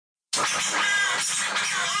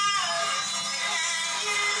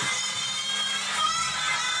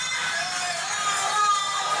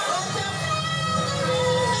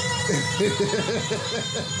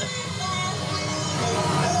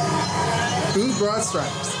Two broad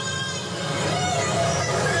stripes.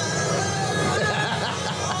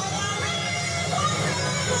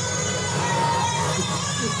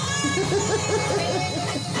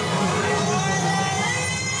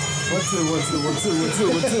 One, two.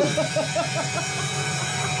 One, two.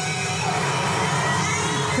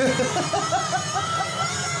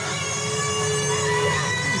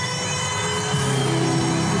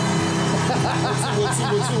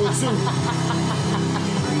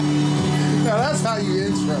 Now that's how you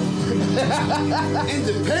intro.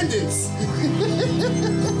 Independence.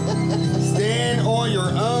 Stand on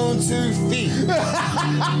your own 2 feet.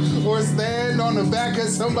 Or stand on the back of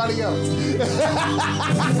somebody else.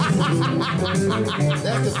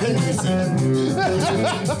 That's dependency.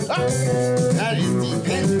 That is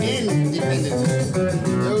independence.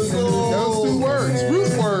 Those 2 words.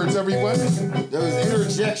 Root words, everyone. Those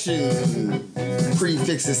interjection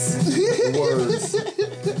prefixes words.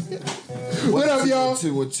 What up, y'all?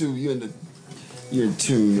 One, two. You're in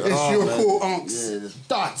tune. It's your cool unks. Yeah, the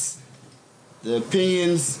thoughts, the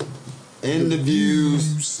opinions, and the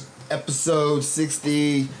views. Episode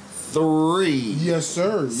 63. Yes,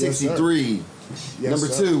 sir. 63. Yes, Number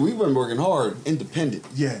sir. 2. We've been working hard. Independent.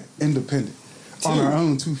 Yeah, independent. On our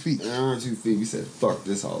own 2 feet. On our own 2 feet. We said, fuck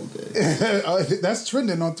this holiday. That's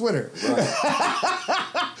trending on Twitter. Right.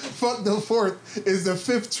 Fuck the 4th is the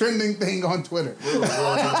 5th trending thing on Twitter.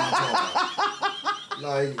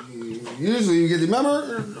 Like, usually you get the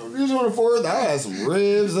remember, usually on the 4th, I had some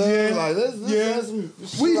ribs. Like, let's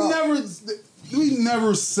We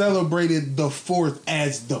never celebrated the 4th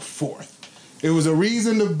as the 4th. It was a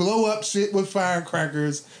reason to blow up shit with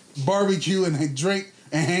firecrackers, barbecue, and drink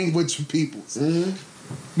and hang with your peoples. Mm-hmm.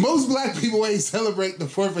 Most black people ain't celebrate the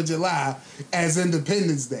 4th of July as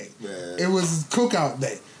Independence Day. Man. It was Cookout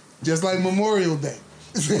Day, just like Memorial Day.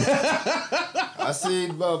 I see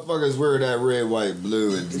motherfuckers wear that red, white,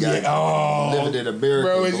 blue, and got living in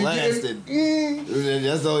America blasted.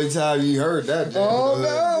 That's the only time you heard that. Oh,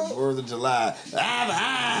 no. 4th of July.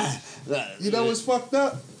 You know what's fucked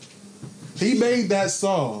up? He made that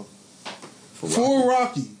song for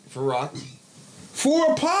Rocky. For Rocky.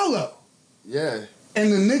 For Apollo. Yeah.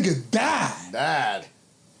 And the nigga died. Died.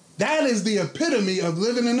 That is the epitome of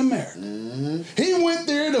living in America. Mm-hmm. He went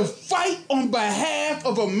there to fight on behalf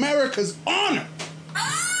of America's honor.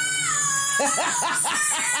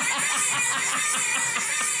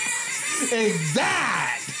 And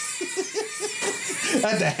died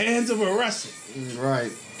at the hands of a Russian.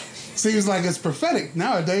 Right. Seems like it's prophetic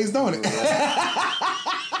nowadays, don't it?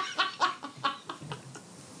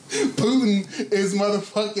 Putin is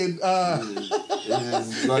motherfucking.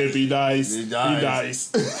 If he dies, he dies.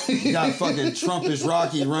 You got fucking Trumpish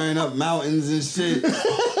Rocky running up mountains and shit.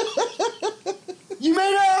 You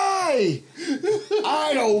may die.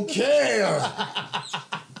 I don't care.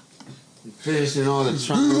 Finishing all the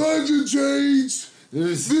Trump. I can change.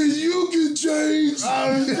 Then you can change.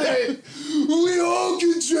 We all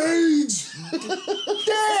can change.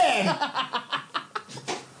 Dad.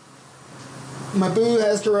 My boo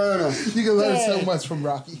has corona. You can learn so much from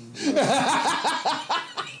Rocky. I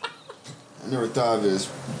never thought of it as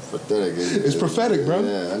pathetic. It's prophetic, bro.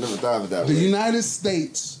 Yeah, I never thought of it that way. The United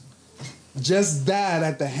States just died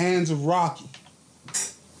at the hands of Rocky.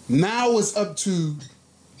 Now it's up to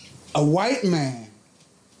a white man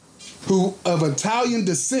who of Italian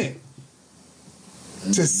descent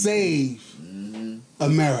to save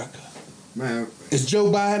America. Man. Is Joe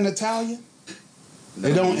Biden Italian?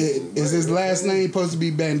 They don't. Is his last name supposed to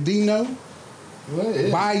be Bandino? What is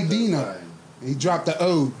Bidino. He dropped the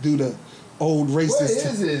O due to old racist. What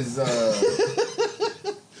is his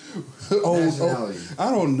nationality? I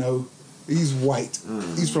don't know. He's white.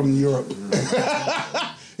 He's from Europe.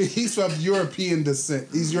 He's of European descent.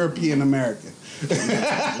 He's European American.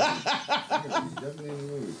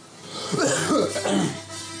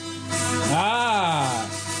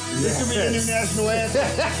 This could be the new national anthem.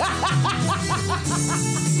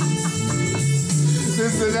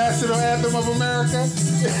 This is the national anthem of America.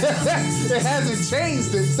 It hasn't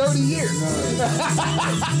changed in 30 years.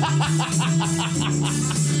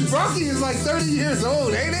 Rocky is like 30 years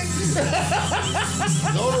old, ain't it?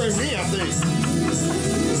 It's older than me, I think.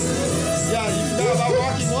 Yeah, you know about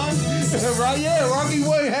Rocky 1? Right, yeah, Rocky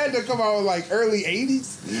 1 had to come out in like early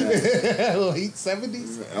 80s, late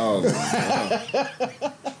 70s. Oh,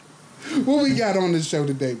 What we got on the show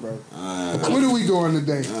today, bro? What are we doing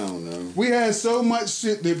today? I don't know. We had so much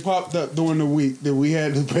shit that popped up during the week that we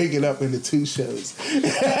had to break it up into 2 shows.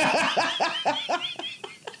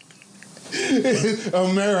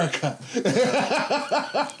 America.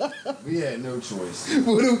 We had no choice.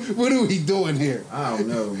 What are we doing here? I don't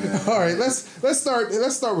know, man. All right, let's start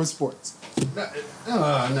with sports.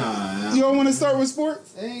 Nah. You don't want to start with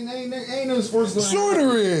sports? Ain't no sports going on. Sure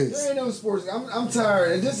there is. There ain't no sports. I'm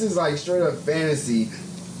tired. And this is like straight up fantasy.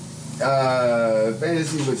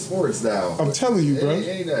 Fantasy with sports now. I'm telling you, bro.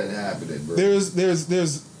 Ain't nothing happening, bro. There's There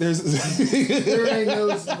ain't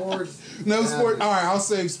no sports. No sport. All right, I'll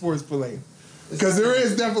save sports for later. Because there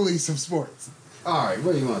is definitely some sports. All right,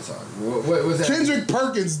 what do you want to talk about? What's that? Kendrick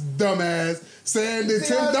Perkins, dumbass, saying that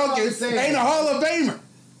Tim Duncan ain't a Hall of Famer.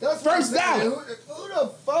 That's first down. Who the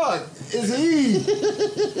fuck is he?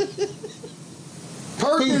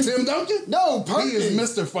 Perkins? Who, Tim Duncan? No, Perkins. He is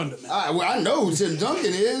Mr. Fundamental. I know who Tim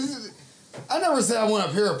Duncan is. I never said I want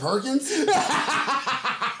a pair of Perkins.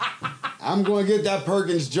 I'm going to get that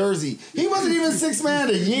Perkins jersey. He wasn't even 6th man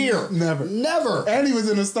of the year. Never. And he was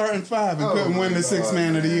in the starting 5 and couldn't win the 6th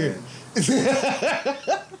man of the year.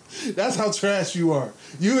 That's how trash you are.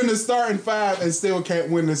 You in the starting 5 and still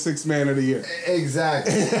can't win the 6th man of the year.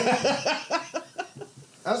 Exactly.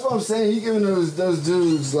 That's what I'm saying. He giving those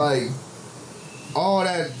dudes like all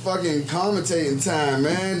that fucking commentating time,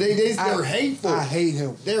 man. They're hateful. I hate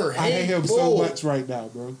him. They're hateful. I hate him so much right now,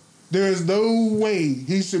 bro. There's no way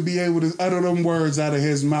he should be able to utter them words out of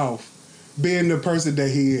his mouth, being the person that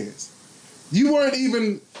he is. You weren't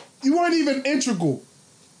even integral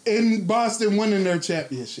in Boston winning their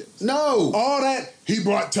championships. No. All that, he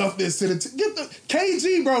brought toughness to the team.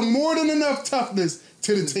 KG brought more than enough toughness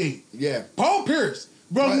to the team. Yeah. Paul Pierce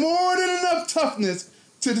brought more than enough toughness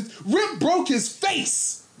to the... Rip broke his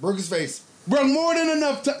face. Broke his face. Brought more than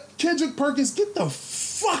enough... Kendrick Perkins, get the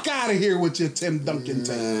fuck out of here with your Tim Duncan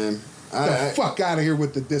tape. The fuck out of here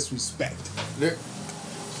with the disrespect.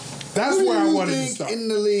 That's where I wanted to start. In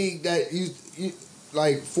the league that you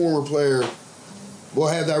like former player will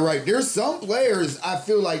have that right. There's some players I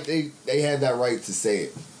feel like they have that right to say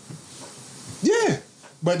it. Yeah,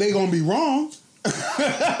 but they gonna be wrong.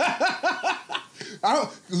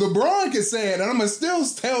 LeBron can say it, and I'm gonna still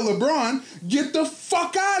tell LeBron, get the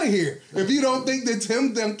fuck out of here if you don't think that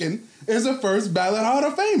Tim Duncan is a first ballot Hall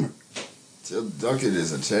of Famer. Tim Duncan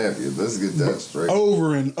is a champion. Let's get that straight.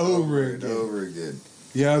 Over and over again. Over again.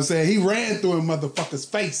 You know what I'm saying? He ran through a motherfucker's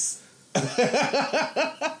face.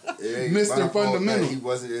 Mr. Fundamental. He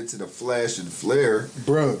wasn't into the flash and flare.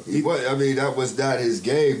 Bro. That was not his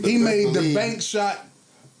game. He made the bank shot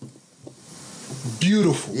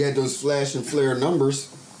beautiful. He had those flash and flare numbers.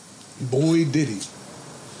 Boy, did he.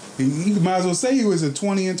 You might as well say he was a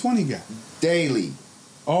 20 and 20 guy. Daily.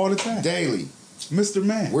 All the time. Daily. Mr.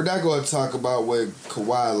 Man. We're not going to talk about what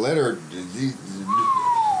Kawhi Leonard...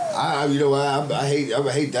 I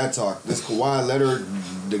hate that talk. This Kawhi Leonard,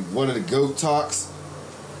 one of the GOAT talks.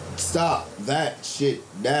 Stop that shit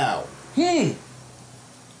now. We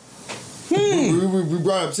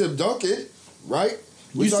brought up Tim Duncan, right?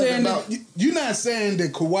 You're not saying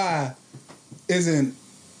that Kawhi isn't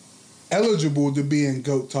eligible to be in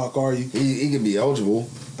GOAT talk, are you? He can be eligible.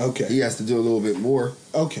 Okay. He has to do a little bit more.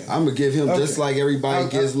 Okay. I'm going to give him just like everybody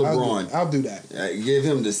gives LeBron. I'll do that. Give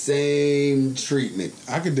him the same treatment.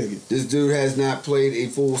 I can dig it. This dude has not played a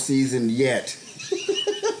full season yet.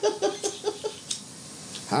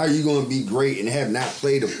 How are you going to be great and have not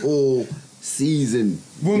played a full season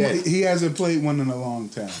yet? He hasn't played one in a long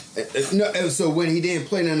time. No, so when he didn't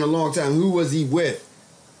play in a long time, who was he with?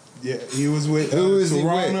 Yeah, he was with Toronto. He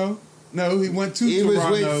with? No, he went to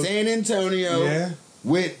Toronto. He was with San Antonio. Yeah.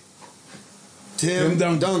 With Tim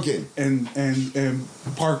Duncan. And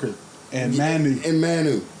Parker. And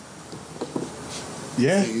Manu.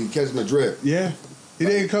 Yeah. You catch my drift. Yeah. He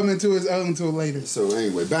didn't come into his own until later. So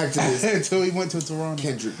anyway, back to this. Until he went to Toronto.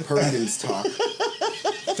 Kendrick Perkins talk.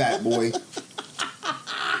 Fat boy.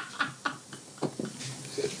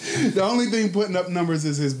 The only thing putting up numbers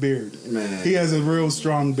is his beard. Man. He has a real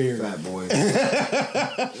strong beard. Fat boy. That's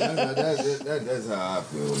how I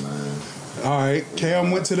feel, man. All right. Cam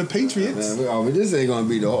went to the Patriots. Man, but this ain't going to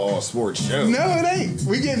be the all sports show. No, it ain't.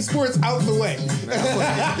 We getting sports out the way. Man, I'm going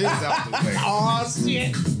to get this out the way. Aw,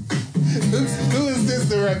 shit. Who is this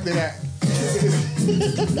directed at?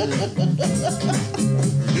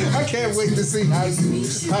 I can't wait to see how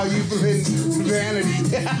you blend vanity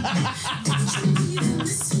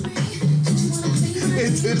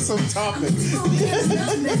into some topic.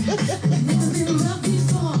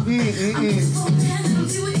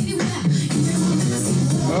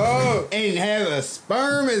 and have a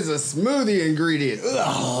sperm as a smoothie ingredient.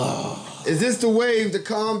 Is this the wave to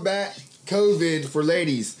combat COVID for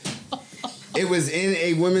ladies? It was in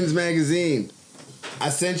a women's magazine. I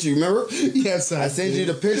sent you, remember? Yes, I sent you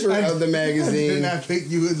the picture of the magazine. I did not think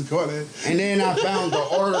you was going to. And then I found the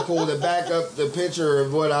article to back up the picture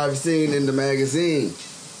of what I've seen in the magazine.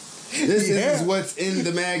 This is what's in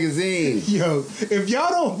the magazine. Yo, if y'all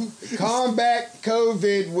don't combat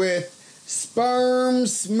COVID with sperm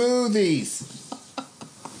smoothies.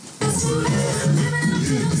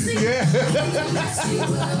 Yeah.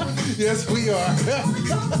 Yes, we are.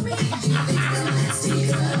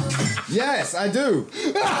 Yes, I do.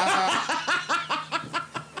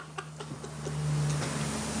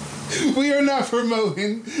 We are not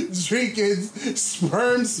promoting drinking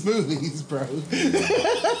sperm smoothies, bro.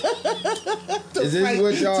 Is this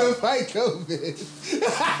what y'all... To fight COVID.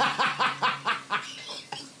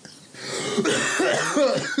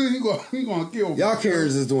 you gonna kill me. Y'all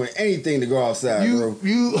Karens is doing anything to go outside, bro.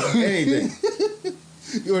 Anything.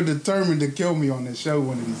 You're determined to kill me on this show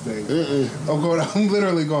one of these days. I'm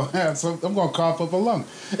literally gonna have I'm gonna cough up a lung.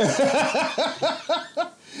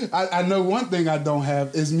 I know one thing I don't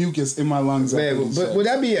have is mucus in my lungs. Man, but would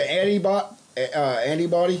that be an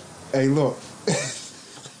antibody? Hey, look.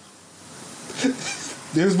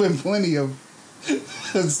 There's been plenty of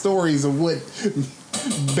stories of what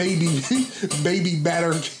baby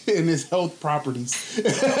batter and its health properties.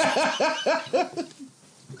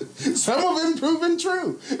 Some of them proven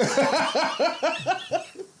true.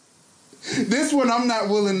 This one I'm not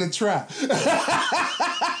willing to try.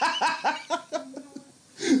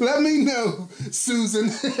 Let me know, Susan.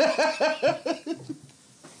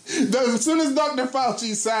 As soon as Dr.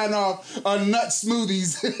 Fauci sign off on nut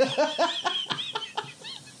smoothies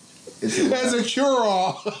as a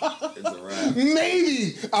cure-all, it's a wrap.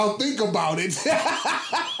 Maybe I'll think about it.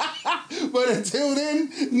 But until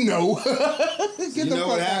then, no. Get you the know fuck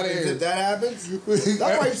what out happens of here. if that happens?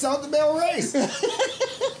 That wipes out the Bell race.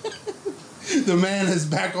 The man is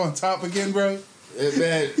back on top again, bro.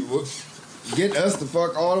 Man, get us the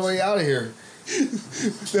fuck all the way out of here.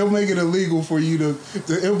 They'll make it illegal for you to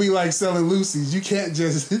it'll be like selling Lucy's. You can't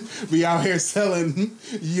just be out here selling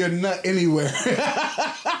your nut anywhere.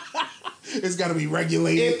 It's got to be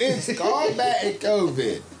regulated. If it's combating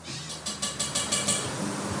COVID,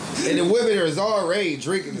 and the women are already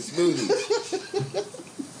drinking the smoothies,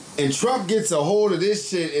 and Trump gets a hold of this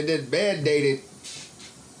shit and then mandated,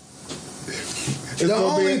 the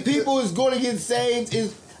only people who's going to get saved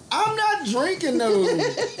is, I'm not drinking no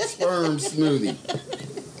sperm smoothie.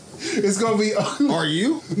 It's going to be... Are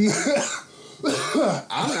you?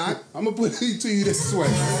 I'm not. I'm going to put it to you this way.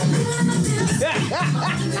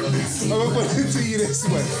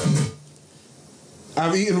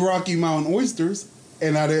 I've eaten Rocky Mountain oysters,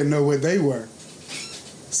 and I didn't know what they were.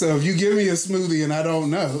 So if you give me a smoothie and I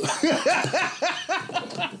don't know,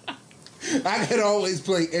 I could always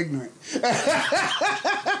play ignorant.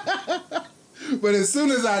 But as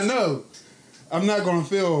soon as I know, I'm not going to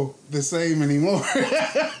feel the same anymore.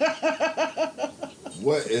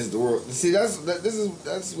 What is the world? See, that's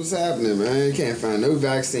what's happening, man. You can't find no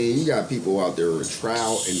vaccine. You got people out there with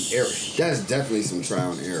trial and error. That's definitely some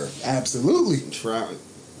trial and error. Absolutely. Some trial.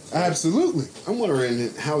 Absolutely. I'm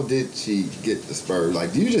wondering, how did she get the sperm?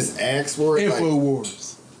 Like, do you just ask for it?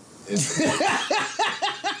 InfoWars.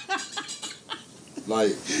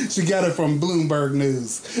 Like, she got it from Bloomberg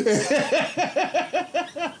News.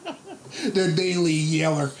 The Daily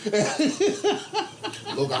Yeller.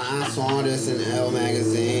 Look, I saw this in Elle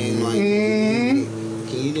magazine. Like,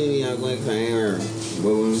 can you do me a quick favor?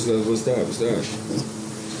 What's that?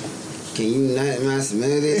 Can you nut my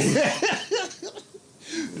smoothie?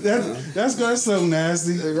 That's so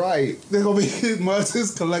nasty. Right. They're gonna be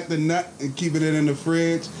mothers collect the nut and keeping it in the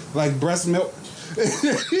fridge like breast milk.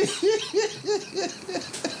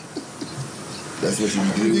 That's what you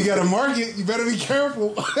do. You gotta mark it. You better be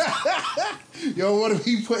careful. You don't want to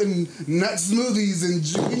be putting nut smoothies in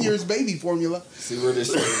Junior's baby formula. See where this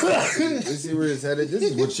see where it's headed? This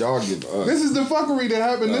is what y'all give us. This is the fuckery that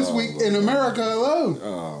happened this week in America alone.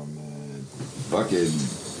 Oh, man. Fucking...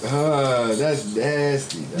 that's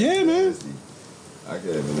nasty. That's nasty. Man. I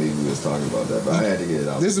couldn't believe we was talking about that, but I had to get it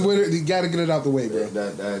out. This is where you gotta get it out the way, bro.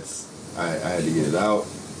 I had to get it out.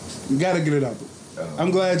 You gotta get it out the way.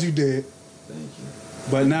 I'm glad you did. Thank you.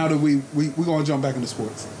 But now that we're gonna jump back into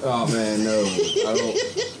sports. Oh man, no.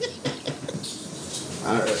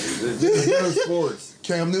 There's no sports.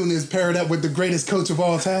 Cam Newton is paired up with the greatest coach of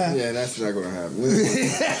all time. Yeah, that's not gonna happen.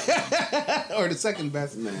 Or the second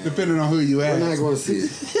best, man. Depending on who you ask. We're not gonna see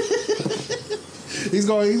it. He's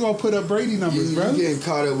gonna put up Brady numbers, bro. You getting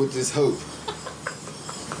caught up with this hope.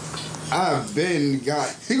 I've been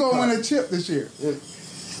got. He gonna win a chip this year.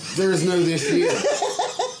 There's no this year.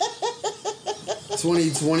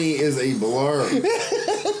 2020 is a blur.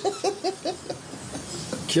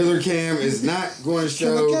 Killer Cam is not going to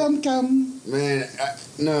show. Killer Cam. Man,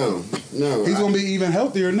 no. He's gonna be even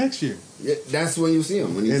healthier next year. Yeah, that's when you see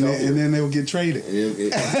him. When he's And healthier. then they'll get traded.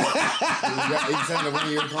 He's signed a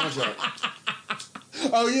 1-year contract.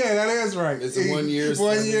 Oh yeah, that is right. It's a 1 year.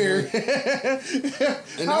 1 year.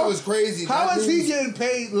 And that was crazy. How That is he news- getting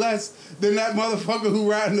paid less than that motherfucker who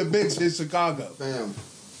riding the bench in Chicago? Fam,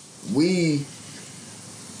 we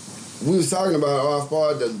was talking about off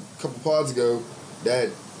pod a couple pods ago that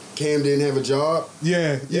Cam didn't have a job.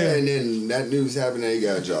 Yeah. And then that news happened that he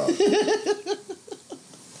got a job.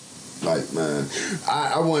 Like, man,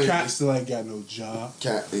 I wanted Cap still ain't got no job.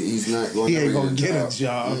 Cap. He's not going. He ain't to gonna get a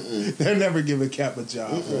job. Mm-mm. They're never giving Cap a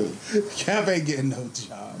job. Cap ain't getting no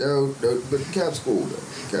job. No, but Cap's cool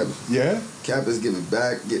though. Cap is giving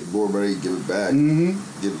back. Get more money, give it back.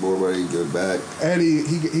 Mm-hmm. Get more money, give it back. And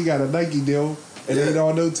he got a Nike deal and Yeah. ain't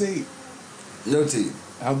on no team. No team.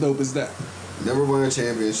 How dope is that? Never won a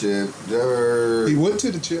championship. Never. He went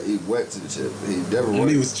to the chip He went to the chip. He never won. and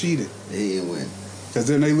he was cheated. He didn't win. Because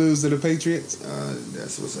then they lose to the Patriots.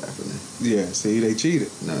 That's what's happening. Yeah, see, they cheated.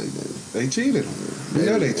 No, he didn't. They cheated. You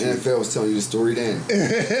know they cheated. NFL was telling you the story then.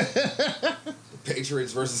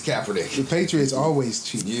 Patriots versus Kaepernick. The Patriots always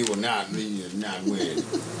cheat. You will not win. You will not win.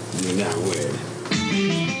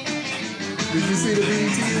 Did you see the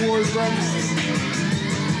BET Awards, bro?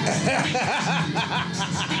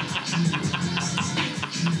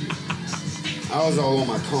 I was all on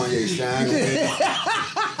my Kanye shine.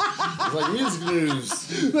 It's like music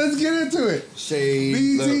news. Let's get into it.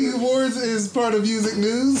 Shade. BET Lover. Awards is part of music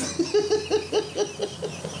news.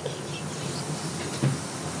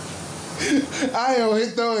 I am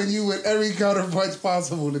hit throwing you with every counterpunch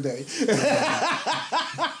possible today.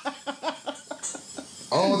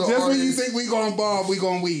 All the Just artists, when you think we gonna bomb, we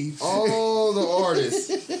gonna weave. all the artists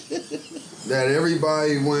that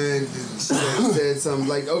everybody went and said something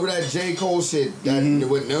like over that J. Cole shit that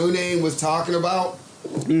what No Name was talking about.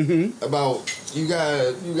 About you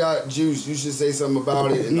got juice, you should say something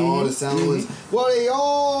about it, and all the sound ones. Well, they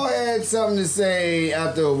all had something to say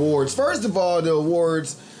at the awards. First of all, the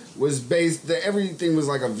awards was based. Everything was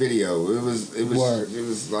like a video. It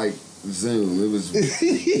was like Zoom. It was.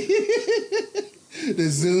 The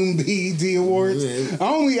Zoom BET Awards. Yeah.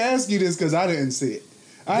 I only ask you this because I didn't see it.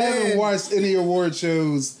 I haven't watched any award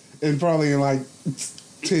shows in probably in like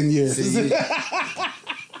 10 years. See,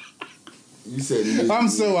 you said I'm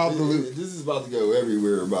so out the loop. This is about to go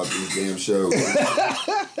everywhere about this damn show.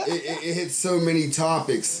 it hits so many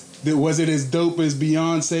topics. Was it as dope as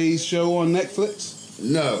Beyonce's show on Netflix?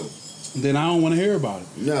 No. Then I don't want to hear about it.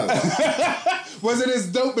 No. Was it as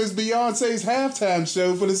dope as Beyonce's halftime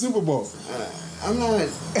show for the Super Bowl? I'm not.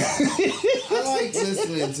 I like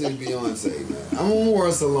listening to Beyonce, man. I'm more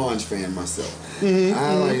a Solange fan myself. I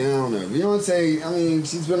don't know. Beyonce, I mean,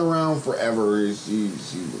 she's been around forever. She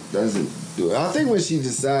doesn't do it. I think when she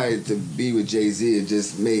decided to be with Jay-Z, it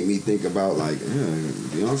just made me think about, like,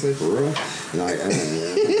 Beyonce for real? Like,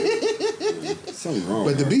 something wrong.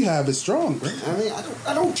 But the with her. Beehive is strong, bro. I mean,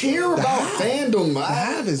 I don't care about fandom. The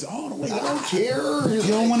Hive is all the way I up. don't care. You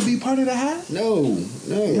don't want to be part of the Hive? No. You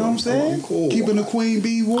know what I'm saying? I'm cool. Keeping the Queen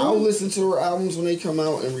Bee warm. I'll listen to her albums when they come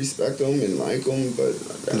out and respect them and like them, but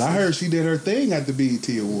And I heard she did her thing at the BET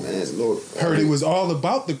Awards. man, look, Heard it was all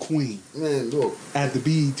about the Queen man, look, at the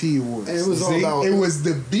BET Awards. And it was all about- It was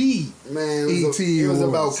the BET man, it was Awards.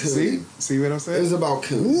 about See? Coon. See what I'm It saying? was about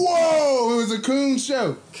Coon. Whoa! It was a Coon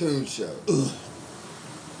show. Coon show,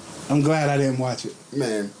 I'm glad I didn't watch it.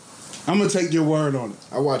 man. I'm gonna take your word on it.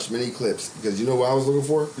 I watched many clips because you know what I was looking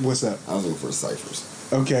for? What's up? I was looking for ciphers.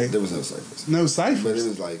 Okay. There was no ciphers, No but it ciphers.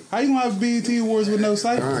 was like, How you gonna have BET Awards with no all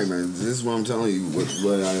ciphers? right, man. This is what I'm telling you.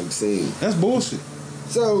 What I am seeing. That's bullshit.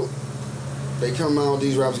 So they come out.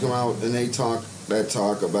 These rappers come out and they talk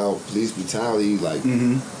about police brutality. Like,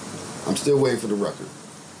 I'm still waiting for the record.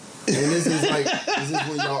 And this is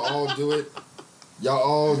when y'all all do it. Y'all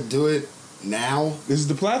all do it now. This is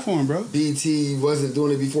the platform, bro. BT wasn't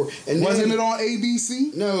doing it before. And Wasn't then, it on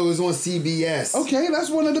ABC? No, it was on CBS. Okay, that's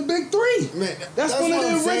one of the big three. Man, That's one of what the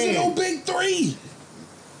I'm original saying. big three.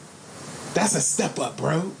 That's a step up,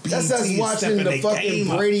 bro. That's BET us is watching stepping the their fucking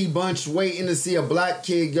game up. Brady Bunch waiting to see a black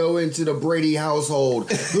kid go into the Brady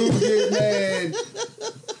household. Who did, man?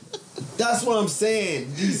 That's what I'm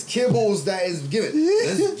saying. These kibbles that is given.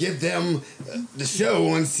 Let's give them the show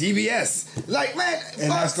on CBS. Like, man,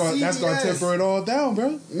 And that's gonna temper it all down,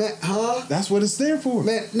 bro. Man, huh? That's what it's there for.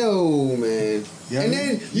 Man, no, man. Yeah, and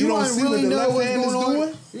then you don't see really what the know left what's hand is going on.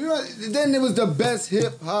 doing? You know, then it was the best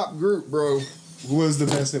hip hop group, bro. Who was the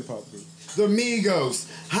best hip hop group? The Migos.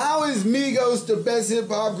 How is Migos the best hip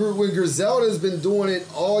hop group when Griselda's been doing it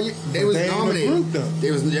all year? They was They ain't a nominated. group, though.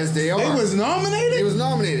 Yes, they are. They was nominated? They was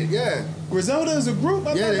nominated. Yeah. Griselda is a group?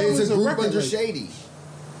 I Yeah, thought that it's was a group record under label. Shady.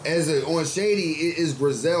 On Shady, it is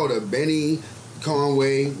Griselda, Benny,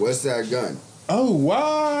 Conway, Westside Gun. Oh,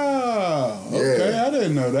 wow. Okay, Yeah. I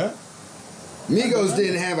didn't know that. Migos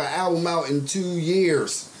didn't have an album out in 2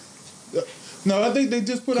 years. No, I think they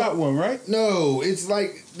just put out one, right? No, it's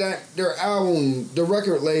like that. Their album, the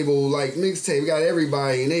record label, like mixtape, got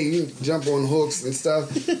everybody, and they jump on hooks and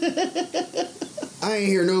stuff. I ain't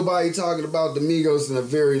hear nobody talking about the Migos in a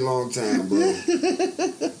very long time, bro.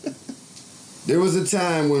 There was a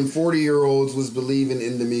time when 40-year-olds was believing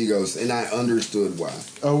in the Migos, and I understood why.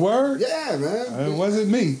 A word? Yeah, man. It wasn't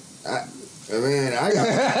me. A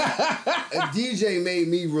DJ made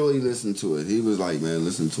me really listen to it. He was like, man,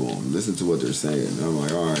 listen to them. Listen to what they're saying. And I'm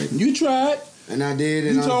like, all right. You tried. And I did.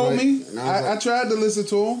 And You I was told like, me. and I was I tried to listen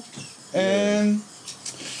to them. And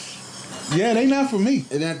yeah, they not for me.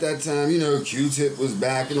 And at that time, you know, Q-Tip was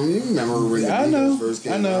backing them. You remember when the Migos first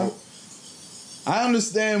came out? I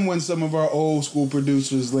understand when some of our old school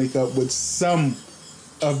producers link up with some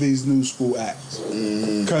of these new school acts.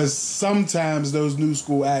 Because sometimes those new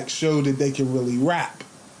school acts show that they can really rap.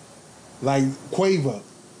 Like Quavo.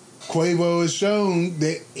 Quavo has shown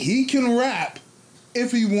that he can rap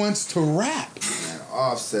if he wants to rap. Man,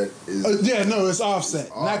 Offset is... it's Offset.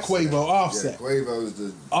 Not Quavo, Offset. Yeah, Quavo's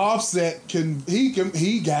the... Offset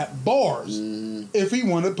he got bars if he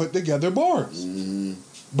want to put together bars.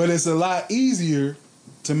 But it's a lot easier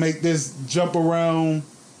to make this jump around,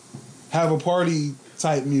 have a party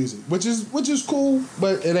type music, which is cool,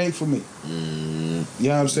 but it ain't for me. You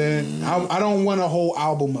know what I'm saying? I don't want a whole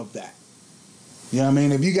album of that. You know what I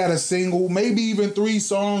mean? If you got a single, maybe even 3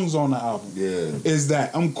 songs on the album, is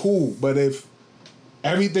that I'm cool. But if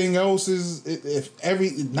everything else is, if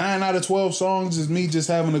every 9 out of 12 songs is me just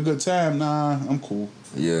having a good time, nah, I'm cool.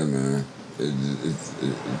 Yeah, man. It's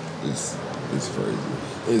crazy.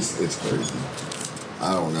 It's crazy.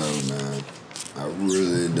 I don't know, man. I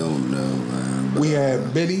really don't know, man. But, we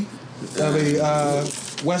had Biddy.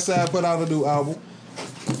 Westside put out a new album.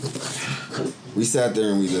 We sat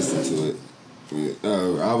there and we listened to it.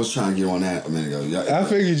 I was trying to get on that a minute ago. I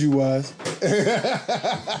figured you was. Let's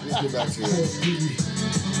get back to it.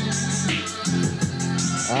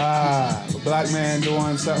 A black man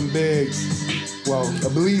doing something big. Well, a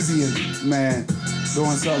Belizean man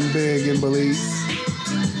doing something big in Belize.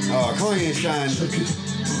 Oh, Kanye and Shine.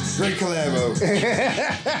 Great collabo.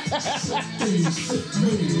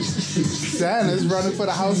 Shine is running for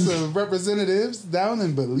the House of Representatives down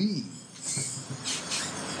in Belize.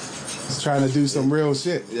 He's trying to do some real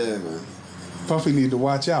shit. Yeah, man. Puffy need to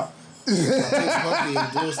watch out. I think Puffy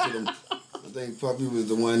endorsed him. I think Puffy was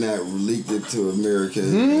the one that leaked it to America.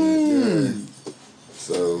 Yeah.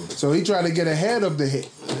 So he tried to get ahead of the hit.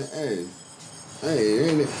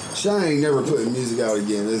 Hey, Shine ain't never putting music out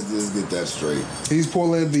again. Let's get that straight. He's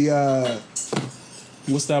pulling the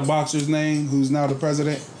what's that boxer's name? Who's now the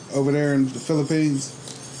president over there in the Philippines?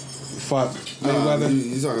 Fuck Mayweather.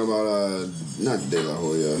 You talking about not De La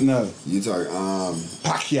Hoya? No. You talking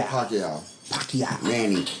Pacquiao.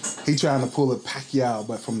 Manny. He trying to pull a Pacquiao,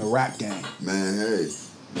 but from the rap game. Man, hey.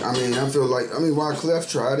 I mean, Wyclef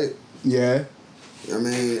tried it. Yeah. I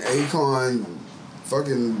mean, Akon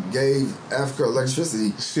fucking gave Africa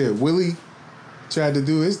electricity. Shit, Willie tried to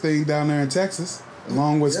do his thing down there in Texas,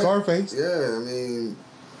 along with Scarface. Yeah, I mean,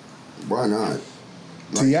 why not?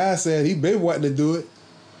 T.I. said he been wanting to do it,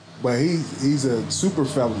 but he's a super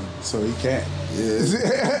felon, so he can't.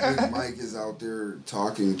 Yeah, Big Mike is out there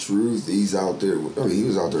talking truth. He's out there. He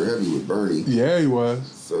was out there heavy with Bernie. Yeah, he was.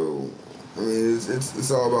 So, I mean,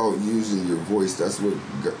 it's all about using your voice. That's what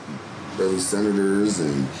those senators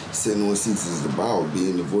and sitting on seats is about,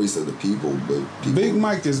 being the voice of the people. But Big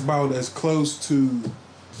Mike is about as close to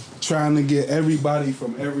trying to get everybody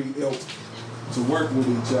from every ilk to work with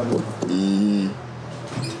each other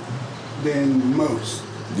than most.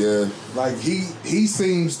 Yeah. Like he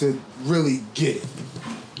seems to really get it.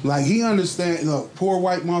 Like he understands. Look, poor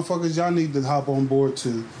white motherfuckers, y'all need to hop on board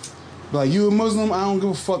too. Like, you a Muslim? I don't give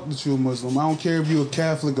a fuck that you a Muslim. I don't care if you a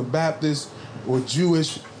Catholic, a Baptist, or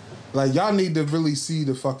Jewish. Like, y'all need to really see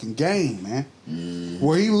the fucking game, man.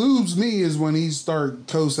 Where he loses me is when he start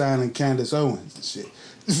co-signing Candace Owens and shit.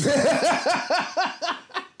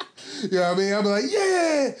 You know what I mean? I'll be like,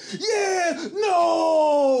 yeah,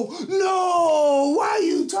 no, why are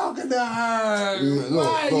you talking to her?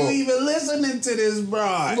 Why are you even listening to this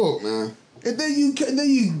broad? Look, man. And then you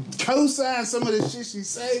co-sign some of the shit she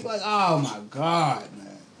say, like, oh my God,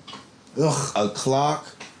 man. Ugh. A clock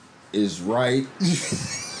is right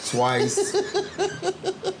twice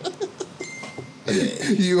a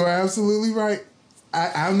day. You are absolutely right.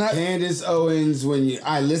 I'm not. Candace Owens,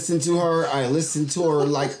 I listen to her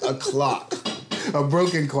like a clock. A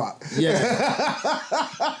broken clock. Yeah.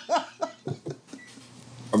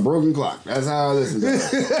 A broken clock. That's how I listen to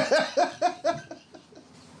her.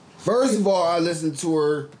 First of all, I listen to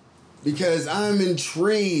her because I'm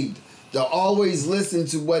intrigued to always listen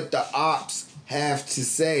to what the ops have to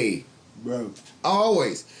say. Bro.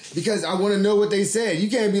 Always. Because I want to know what they said. You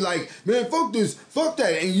can't be like, man, fuck this, fuck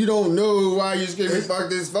that, and you don't know why you're screaming, fuck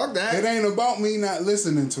this, fuck that. It ain't about me not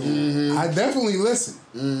listening to them. I definitely listen.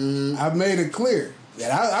 I've made it clear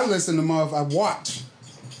that I listen to them. I watch.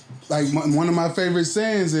 Like, one of my favorite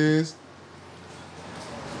sayings is,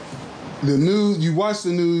 the news, you watch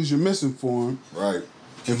the news, you're misinformed. Right.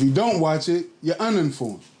 If you don't watch it, you're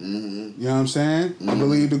uninformed. You know what I'm saying? I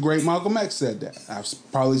believe the great Malcolm X said that. I've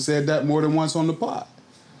probably said that more than once on the pod.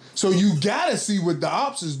 So you gotta see what the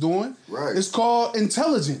ops is doing. Right. It's called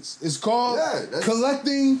intelligence. It's called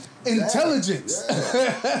collecting intelligence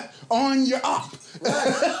on your op.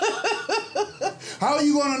 Right. How are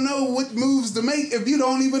you gonna know what moves to make if you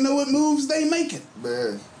don't even know what moves they making?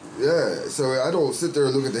 Man, yeah. So I don't sit there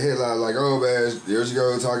and look at the headline like, oh man, there she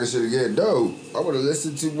go talking shit again. No, I want to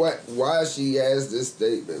listen to why she has this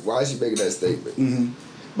statement. Why is she making that statement?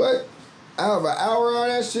 But out of an hour on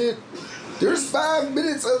that shit, there's 5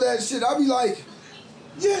 minutes of that shit. I'll be like,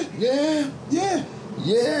 yeah.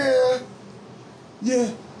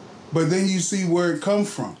 But then you see where it come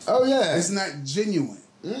from. Oh yeah. It's not genuine.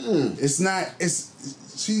 It's not.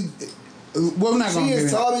 She. Well, we're not gonna. She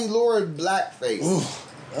is Tommy Lord blackface.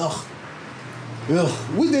 Ugh.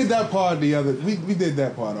 We did that part We did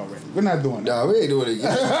that part already. We're not doing that. No, we ain't doing it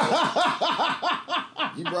again.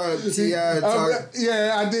 You brought up T.I.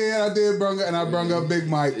 Yeah, I did. I brung up Big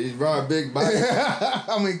Mike. You brought up Big Mike.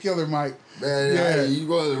 I mean, Killer Mike. Man, you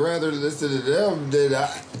would rather listen to them than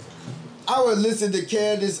I would listen to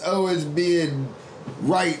Candace Owens being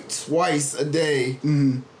right twice a day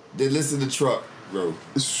than listen to Trump, bro.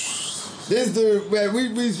 This dude, man,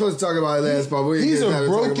 we supposed to talk about it last part. He's a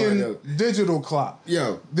broken digital clock.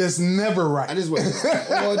 Yo. That's never right. I just went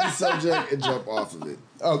on the subject and jump off of it.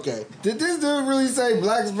 Okay. Did this dude really say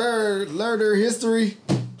blacks learn their history?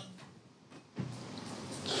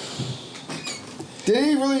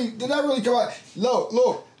 Did that really come out?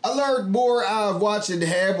 Look, I learned more out of watching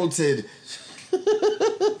Hamilton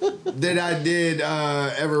than I did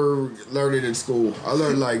ever learning in school. I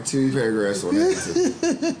learned like 2 paragraphs on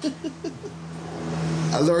Hamilton.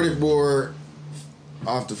 I learned it more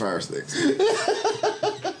off the fire sticks.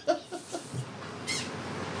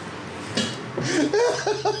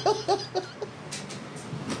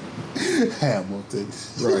 Hamilton.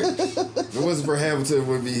 Right. If it wasn't for Hamilton, it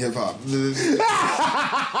would be hip hop.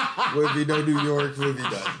 Would be no New York, would be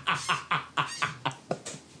done.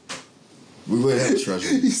 We would have a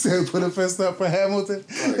treasure. You said put a fist up for Hamilton?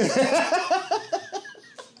 Right.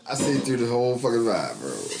 I see through the whole fucking vibe,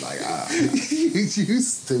 bro. Like, you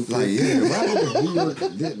stupid. Like, yeah, why New York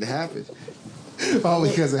didn't happen? All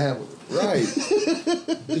because of Hamilton. Right.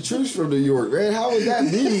 The truth's from New York, man. How would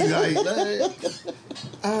that be? Like,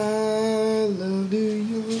 I love New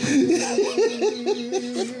York.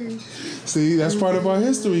 See, that's part of our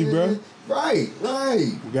history, bro. Right.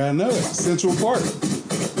 We gotta know it. Central Park.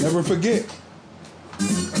 Never forget.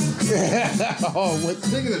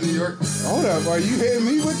 Speaking of New York. Hold up, are you hitting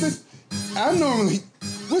me with this? I normally.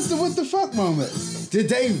 What's the what the fuck moment? Did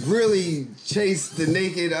they really chase the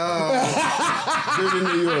naked dude in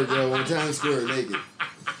New York, yo, on Times Square naked?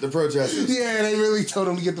 The protesters. Yeah, they really told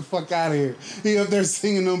him to get the fuck out of here. He up there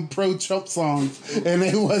singing them pro-Trump songs, and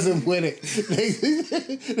they wasn't with it. They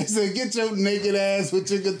said, get your naked ass with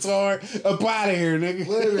your guitar up out of here, nigga.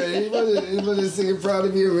 Wait a minute, he wasn't singing Proud to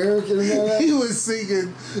Be American and all that? He was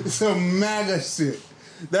singing some MAGA shit.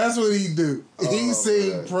 That's what he do. He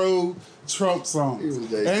sing pro-Trump songs.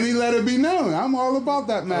 And he let it be known. I'm all about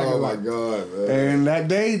that MAGA. Oh, my God, man. And that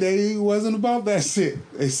day, they wasn't about that shit.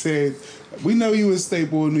 They said, we know you a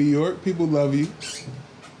staple in New York. People love you.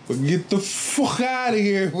 But get the fuck out of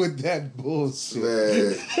here with that bullshit.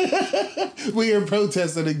 Man. We are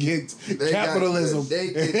protesting against capitalism.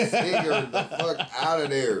 They naked singer the fuck out of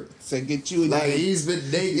there. So get you in like, he's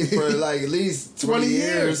been naked for like at least 20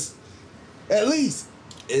 years. At least.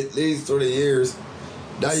 at least 20 years.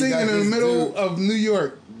 Now you Singing got in the this middle of New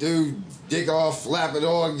York. dude, dick off, flapping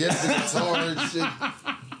on, gets the guitar and shit.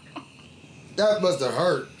 That must have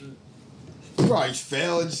hurt. He probably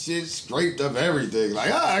fell and shit, scraped up everything. Like,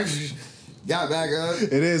 got back up.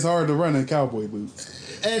 It is hard to run in cowboy boots.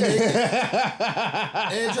 And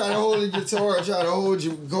try to hold the guitar, try to hold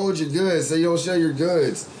your goods so you don't show your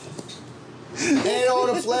goods. And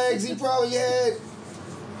all the flags he probably had.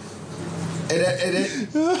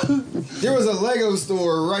 There was a Lego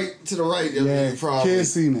store right to the right of me, probably.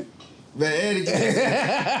 Kids seen it. Man, Eddie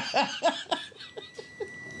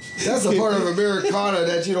that's a part of Americana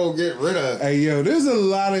that you don't get rid of. Hey, yo, there's a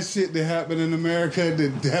lot of shit that happened in America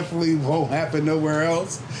that definitely won't happen nowhere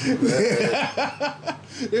else.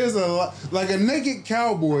 There's a lot. Like a naked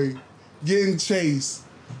cowboy getting chased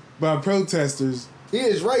by protesters. He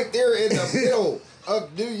is right there in the middle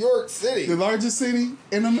of New York City. The largest city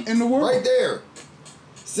in the world. Right there.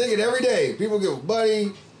 Singing every day. People give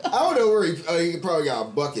money. I don't know where he probably got a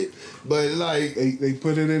bucket. But like... They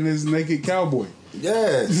put it in his naked cowboy.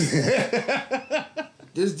 Yes.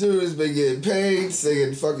 This dude has been getting paid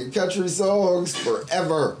singing fucking country songs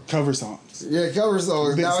forever. Cover songs. Yeah, cover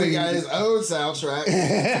songs. Been Now he singing- got his own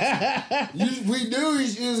soundtrack. We knew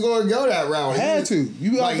he was going to go that route. Had to.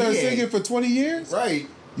 You out Like, there yeah. singing for 20 years? Right.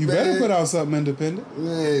 You Man. better put out something independent.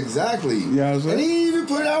 Man, exactly. You know what I'm saying? And he didn't even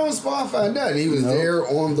put it out on Spotify. Nothing. He was Nope. there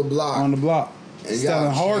on the block. On the block. And Selling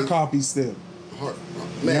y'all hard cheap. copies still. Hard-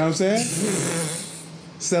 You know what I'm saying?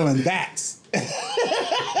 Selling DAX.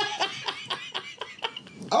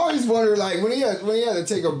 I always wonder, like, when he had to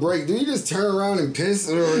take a break, do you just turn around and piss,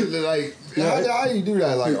 or like, Yeah. how do you do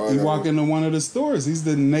that? Like, He walk into one of the stores. He's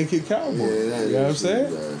the naked cowboy. Yeah, that you know what I'm is saying?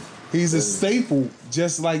 true, man. He's a staple,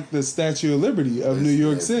 just like the Statue of Liberty of New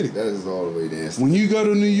York City. That is all the way nasty. When you go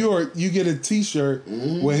to New York, you get a T-shirt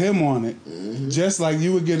with him on it, just like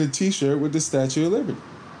you would get a T-shirt with the Statue of Liberty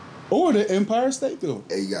or the Empire State Building.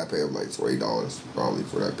 Hey, you gotta pay him like $20 probably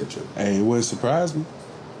for that picture. Hey, it wouldn't surprise me.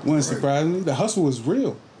 Wouldn't surprise me. The hustle is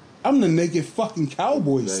real. I'm the naked fucking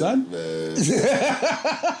cowboy, son. Man,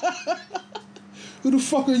 Who the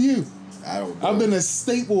fuck are you? I don't know. I've been a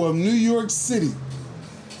staple of New York City.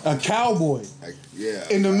 A cowboy yeah.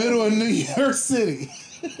 in the middle of New York City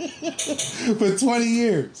for 20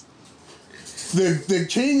 years. The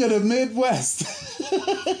king of the Midwest.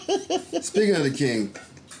 Speaking of the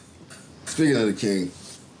king,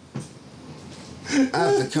 I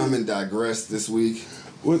have to come and digress this week.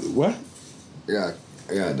 What? I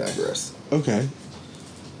gotta digress. Okay.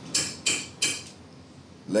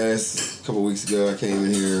 Last couple weeks ago, I came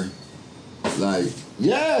in here like,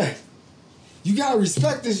 yeah, you gotta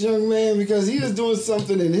respect this young man because he is doing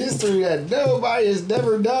something in history that nobody has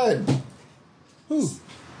never done. Who?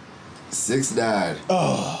 6 died.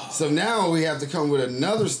 Oh. So now we have to come with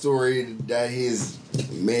another story that he's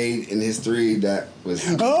made in history that was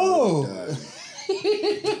Oh. done.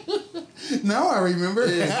 Now I remember.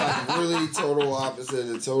 It is like really total opposite of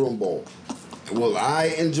the totem pole. Will I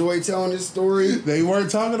enjoy telling this story? They weren't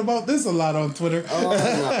talking about this a lot on Twitter. Oh,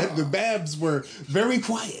 no. The Babs were very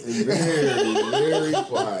quiet. Very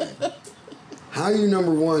quiet. How you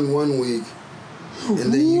number one week,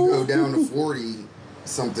 and then you go down to 40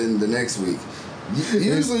 something the next week?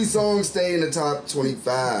 Usually songs stay in the top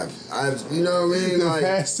 25. You know what I mean? The Like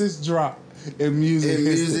fastest drop in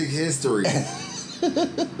music history.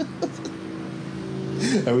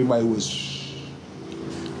 Everybody was shh.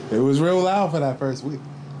 It was real loud for that first week.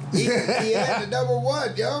 he had the number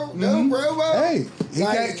one, yo. No promo. Hey, he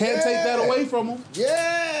Like, can't take that away from him.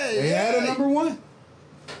 Yeah. They had a number one.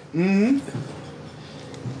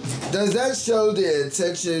 Does that show the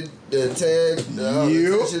attention, Ted's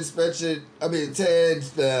attention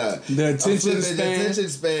span? The attention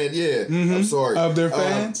span, yeah. I'm sorry. Of their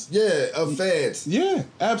fans? Yeah, of fans. Yeah,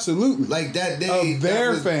 absolutely. Like that day. Of their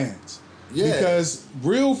that was- fans. Yeah. Because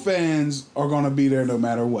real fans are going to be there no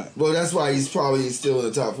matter what. Well, that's why he's probably still in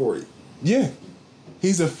the top 40 Yeah.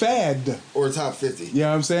 He's a fad. or top 50. You know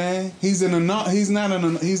what I'm saying? He's not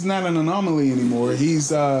an anomaly anymore.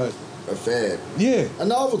 He's A fad. yeah. A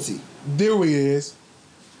novelty. There he is.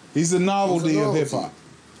 He's a novelty He's a of novelty. hip hop.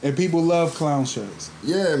 And people love clown shows.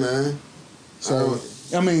 Yeah, man. So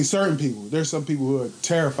I mean certain people. There's some people who are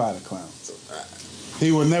terrified of clowns.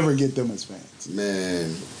 He will never get them as fans.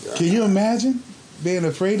 Man. Can you imagine being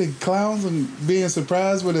afraid of clowns and being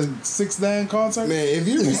surprised with a 6ix9ine concert? Man, if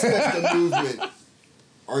you respect the movement,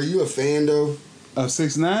 are you a fan though? Of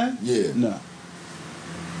 6ix9ine? Yeah. No.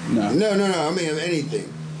 No. I mean, of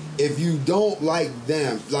anything. If you don't like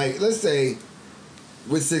them, like let's say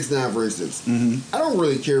with 6ix9ine, for instance, I don't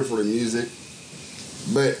really care for the music,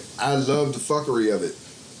 but I love the fuckery of it.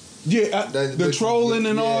 Yeah, the trolling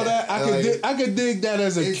and all that. I could dig that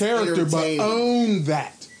as a character, but own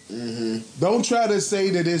that. Don't try to say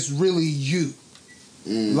that it's really you.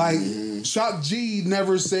 Like Shock G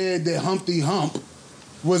never said that Humpty Hump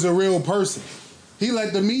was a real person. He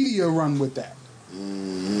let the media run with that.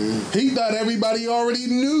 He thought everybody already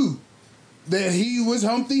knew that he was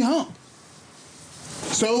Humpty Hump.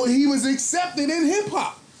 So he was accepted in hip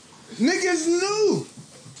hop. Niggas knew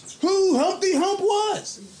who Humpty Hump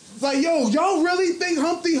was. Like, yo, y'all really think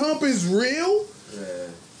Humpty Hump is real? Yeah.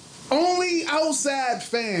 Only outside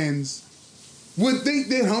fans would think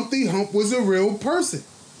that Humpty Hump was a real person.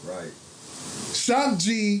 Right. Shock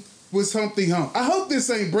G was Humpty Hump. I hope this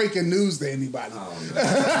ain't breaking news to anybody. Oh, no.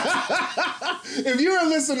 If you're a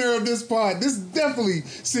listener of this pod, this definitely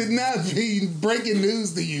should not be breaking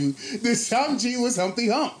news to you. That Shock G was Humpty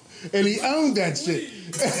Hump. And he owned that shit.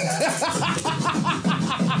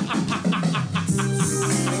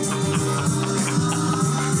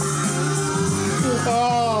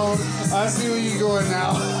 Oh, I see where you're going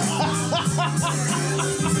now.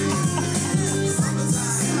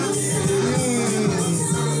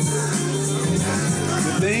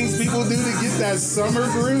 The things people do to get that summer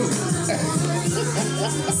groove.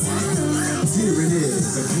 Here it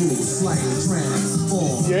is, the groove slightly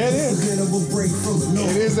transformed. Yeah, it is. A bit of a break from the norm.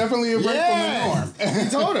 It is definitely a break from the norm. He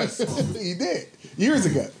told us. He did. Years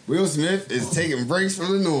ago. Will Smith is taking breaks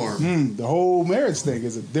from the norm. The whole marriage thing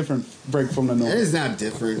is a different break from the norm. It's not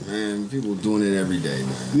different, man. People doing it every day,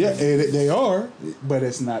 man. Yeah, they are, but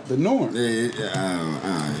it's not the norm.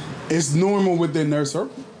 It's normal within their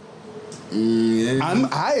circle. Yeah.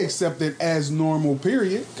 I accept it as normal,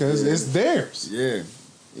 period, because it's theirs. Yeah,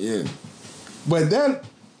 yeah. But that,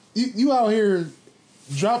 you out here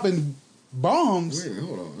dropping bombs. Wait,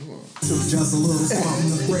 hold on. Just a little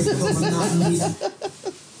something to break from monotony.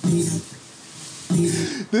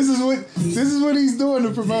 This is what he's doing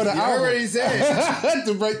to promote an album. already said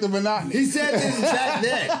to break the monotony. He said this back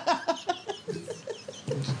then.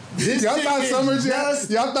 Y'all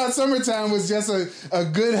thought Summertime was just a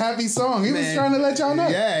good, happy song. He was trying to let y'all know.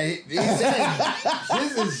 Yeah, he said,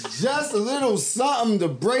 this is just a little something to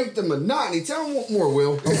break the monotony. Tell him what more,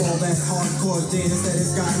 Will. Of all that hardcore dance that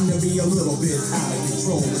has gotten to be a little bit out of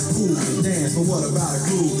control. It's cool to dance, but what about a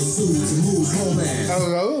groove to soothe, to move romance?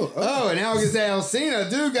 Oh, and August Alsina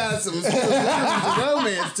do got some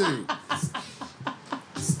romance too.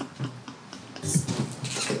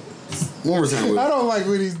 One more time, Will. I don't like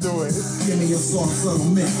what he's doing. Give me a soft subtle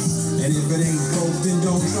mix, and if it ain't broke, then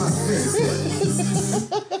don't try to fix it.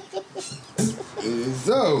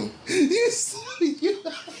 So,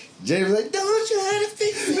 Jay was like, "Don't try to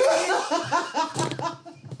fix it."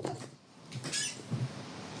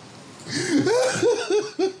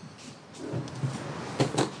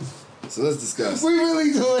 So let's discuss. We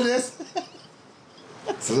really doing this?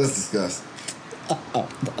 So let's discuss.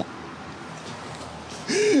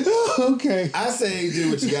 Okay. I say do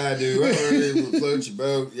what you gotta do. Right? Float your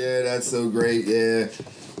boat. Yeah, that's so great. Yeah.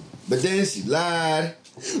 But then she lied.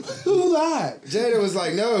 Who lied? Jada was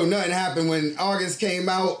like, no, nothing happened when August came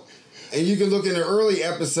out. And you can look in the early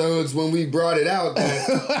episodes when we brought it out that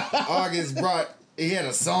August he had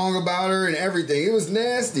a song about her and everything. It was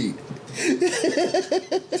nasty.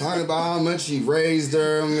 Talking about how much he raised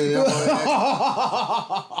her and all that.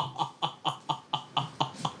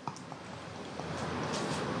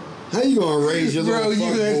 How you gonna raise your little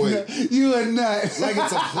fuck boy? You a nut. Like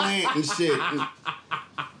it's a plant and shit.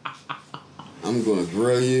 I'm gonna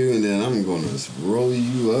grow you and then I'm gonna roll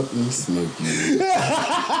you up and smoke you.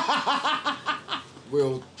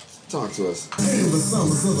 Will, talk to us. Feel the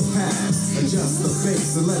summers of the past. Adjust the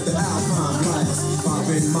bass and let the alpine blast. Pop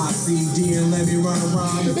in my CD and let me run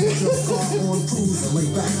around and put your car on cruise and lay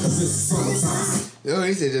back cause it's summertime. Yo,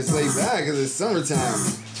 he said just lay back cause it's summertime.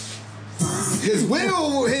 His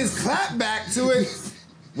Will, his clap back to it.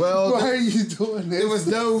 Well, why are you doing this? There was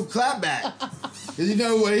no clap back. Cause you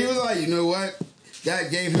know what? He was like, you know what?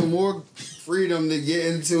 That gave him more freedom to get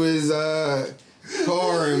into his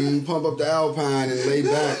car and pump up the Alpine and lay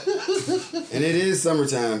back. And it is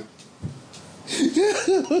summertime.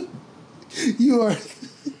 You are...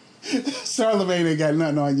 Charlamagne ain't got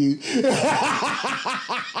nothing on you.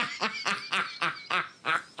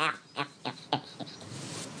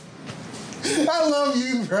 I love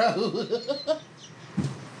you, bro.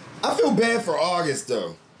 I feel bad for August,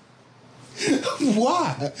 though.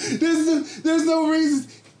 Why? There's no reason.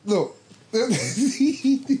 Look.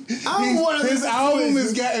 His album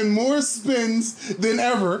is getting more spins than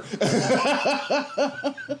ever.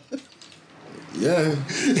 Yeah.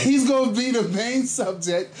 He's gonna be the main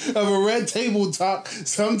subject of a red table talk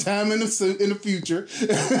sometime in the future.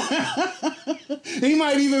 He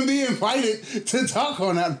might even be invited to talk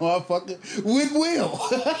on that motherfucker with Will.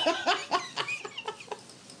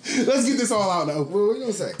 Let's get this all out though. What you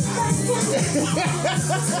gonna say?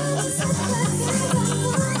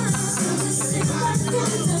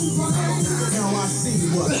 Now I see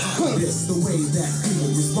it's the way that people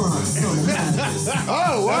respond to some madness.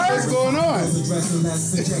 Oh, what's going on? Addressing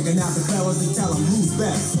less and checking out the fellas and tell them who's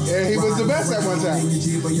best. Yeah, he was the best at one time. In your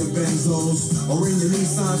Jeep or your Benzos, or in your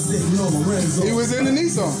Nissan sitting on Lorenzo. He was in the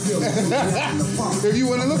Nissan. If you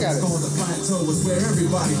want to look at it. On the plateau is where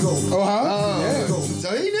everybody goes. Oh, huh? Oh, so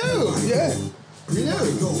he knew. Yeah. He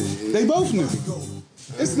knew. They both knew.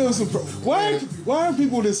 It's no surprise. Why are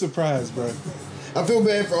people this surprised, bro? I feel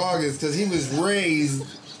bad for August because he was raised.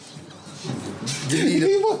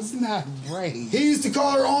 He was not raised. He used to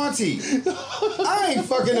call her auntie. I ain't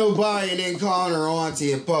fucking nobody and then calling her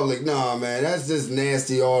auntie in public. Nah, man, that's just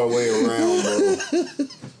nasty all the way around, bro.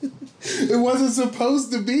 It wasn't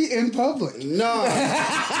supposed to be in public. Nah.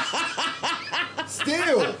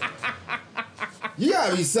 Still. You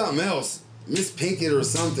gotta be something else. Miss Pinkett or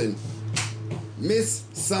something. Miss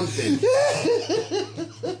something.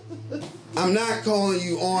 I'm not calling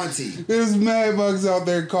you auntie. There's mad bugs out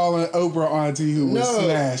there calling Oprah auntie who was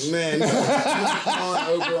smashed. Man, no. I'm not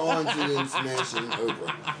calling Oprah auntie and smashing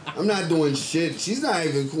Oprah. I'm not doing shit. She's not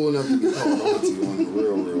even cool enough to be called auntie on the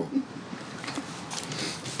real.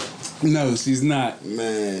 No, she's not.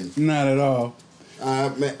 Man. Not at all.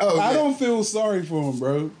 Man. Oh, yeah. I don't feel sorry for him,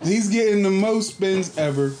 bro. He's getting the most spins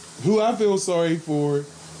ever. Who I feel sorry for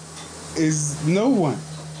is no one.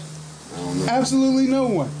 I don't know. Absolutely no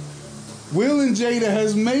one. Will and Jada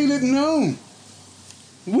has made it known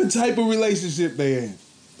what type of relationship they're in.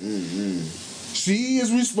 Mm-hmm. She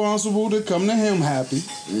is responsible to come to him happy,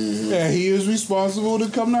 and he is responsible to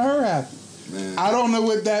come to her happy. Man. I don't know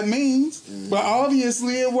what that means, but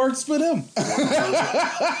obviously it works for them.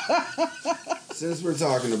 Since we're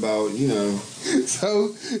talking about, you know.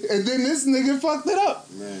 So, and then this nigga fucked it up.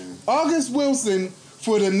 Man. August Wilson,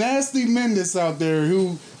 for the nasty men that's out there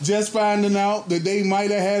who just finding out that they might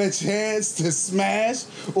have had a chance to smash,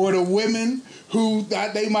 or the women who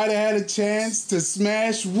thought they might have had a chance to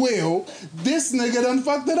smash Will, this nigga done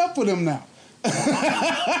fucked it up for them now. You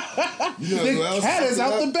know who The else cat is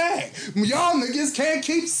fucked it out up? the bag. Y'all niggas can't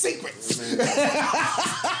keep secrets.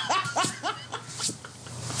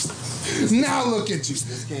 Now look at you.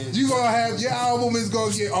 You gonna have your album is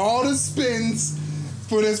gonna get all the spins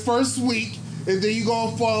for this first week, and then you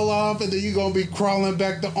gonna fall off, and then you gonna be crawling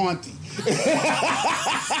back to auntie.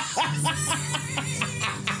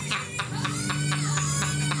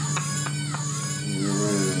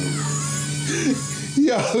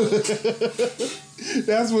 Yo,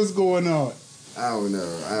 that's what's going on I don't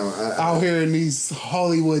know. out here in these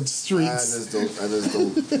Hollywood I streets. just don't.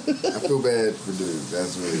 I feel bad for dudes.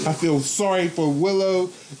 That's really. I feel sorry for Willow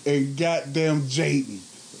and goddamn Jaden.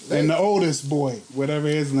 And the oldest boy, whatever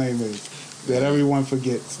his name is, that everyone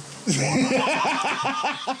forgets.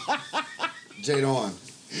 Jadon.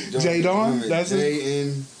 Jadon? That's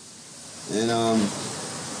J-N. And,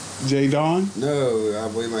 Jadon? no, I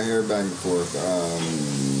wave my hair back and forth.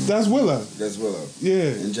 That's Willow. That's Willow. Yeah.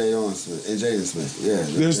 And Jadon Smith. And Jaden Smith. Yeah.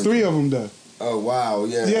 There's three of them, though. Oh, wow.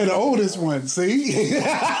 Yeah. Yeah, the oldest one. See?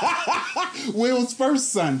 Will's first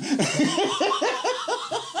son.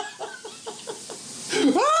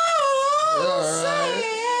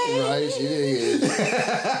 Right, she didn't get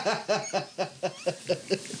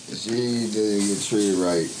She didn't get treated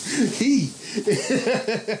right. He.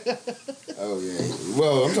 Oh, yeah.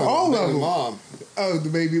 Well, I'm talking All about of the them. mom. Oh, the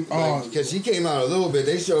baby. Oh. Because she came out a little bit.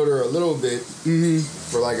 They showed her a little bit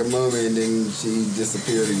for like a moment, and then she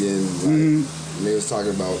disappeared again. Like, and they was talking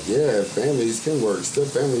about, yeah, families can work. Still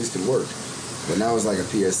families can work. But now it's like a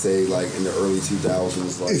PSA, like in the early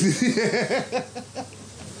 2000s. Like,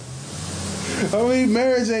 I mean,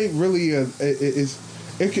 marriage ain't really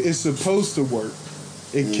it's supposed to work.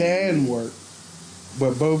 It can work,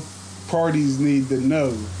 but both parties need to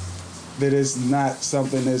know that it's not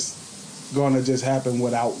something that's gonna just happen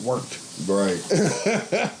without work. right.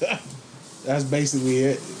 That's basically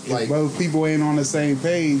it. Like- If both people ain't on the same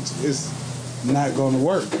page, it's not gonna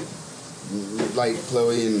work. Like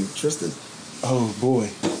Chloe and Tristan. Oh boy,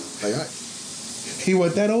 Like, he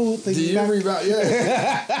was that old. do you rebound?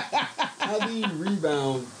 Yeah. How do you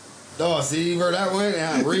rebound? Oh, see where that went?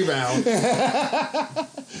 Yeah, rebound.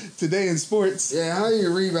 Today in sports? Yeah, how do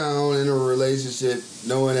you rebound in a relationship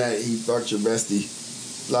knowing that he fucked your bestie?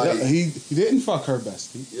 Like, No, he didn't fuck her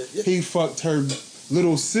bestie. Yeah. He fucked her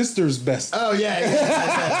little sister's best. Oh yeah.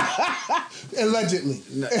 Allegedly.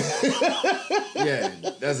 No. Yeah,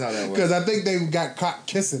 that's how that was. Because I think they got caught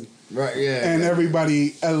kissing. Right, yeah. And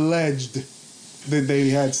everybody alleged that they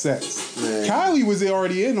had sex. Man. Kylie was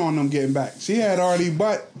already in on them getting back. She had already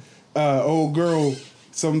bought old girl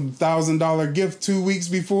some $1,000 gift 2 weeks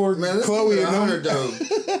before. Man, let's Chloe keep it and 100 though.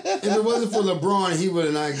 If it wasn't for LeBron, he would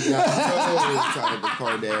have not got the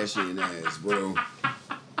Kardashian ass, bro.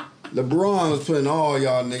 LeBron was putting all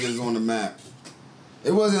y'all niggas on the map.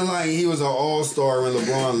 It wasn't like he was an all-star when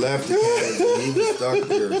LeBron left the Cavs. He was stuck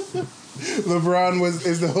there. LeBron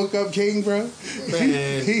is the hookup king, bro.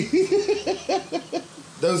 Man.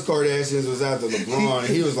 Those Kardashians was after LeBron, and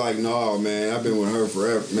he was like, "No, man, I've been with her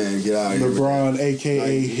forever, man. Get out of here." LeBron, aka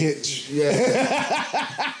Like, Hitch. Yeah.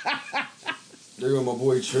 There go my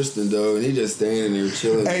boy Tristan though, and he just standing there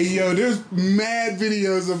chilling. Hey yo, there's mad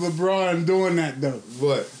videos of LeBron doing that though.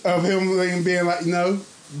 What? Of him like, being like, "No,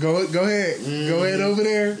 go ahead, go ahead over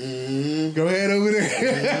there, go ahead over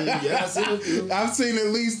there." Yeah, I seen it too. I've seen at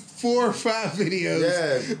least 4 or 5 videos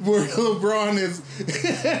Yeah. where LeBron is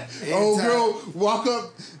old girl walk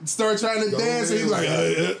up, start trying to Go dance, and over he's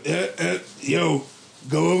like, yo,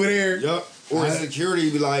 go over there. Yup. Or security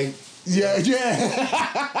be like, Yeah.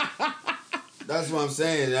 that's what I'm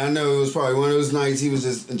saying. I know it was probably one of those nights he was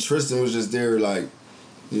just, and Tristan was just there like,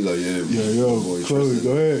 he's like, yeah, Yo, my boy Chloe, Tristan.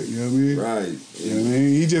 go ahead. You know what I mean? Right. You know what I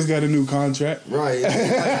mean? He just got a new contract. Right.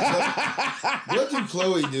 Like, what do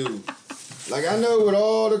Chloe do? Like, I know what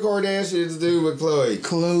all the Kardashians do with Chloe.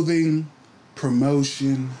 Clothing,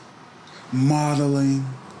 promotion, modeling,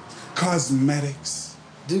 cosmetics.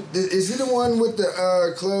 Is he the one with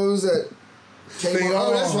the clothes at Kmart? They Oh,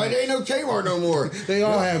 all that's are. right. They ain't no Kmart no more. They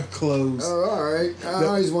all have clothes. Oh, all right. I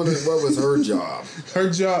always wondered what was her job. Her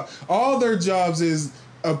job, all their jobs is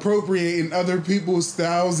appropriating other people's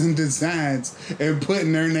styles and designs and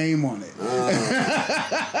putting their name on it.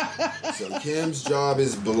 So Kim's job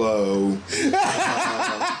is blow.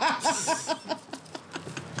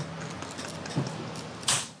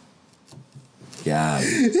 God.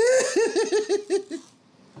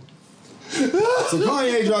 So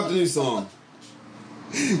Kanye dropped a new song.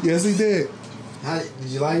 Yes, he did. Did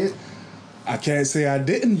you like it? I can't say I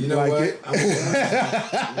didn't You know like what? it. I'm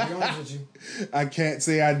gonna be honest with you. I can't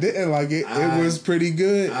say I didn't like it. It was pretty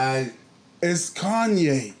good. It's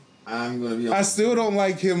Kanye. I'm gonna be I honest. still don't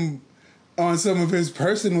like him on some of his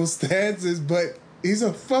personal stances, but he's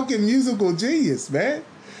a fucking musical genius, man.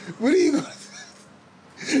 What are you gonna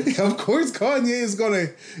Of course Kanye is gonna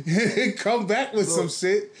come back with some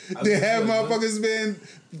shit. They have motherfuckers been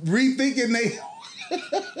rethinking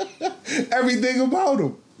everything about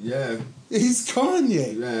him. Yeah. He's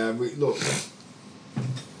Kanye. Yeah, look.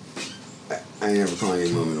 I ain't have a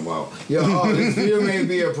Kanye moment in a while. Yo, this video may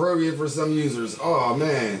be appropriate for some users. Oh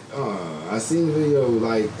man, I seen the video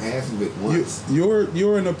like half of it once.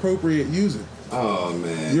 You're an appropriate user. Oh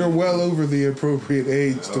man, You're well over the appropriate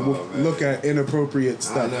age to man. look at inappropriate I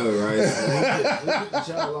stuff. know, right? Look at the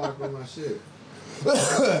child lock on my shit.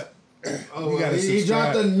 Oh, gotta he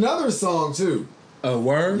dropped subscribe. another song too. A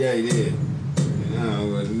word? Yeah, he did.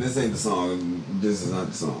 No, but this ain't the song. This is not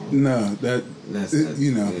the song. No, That's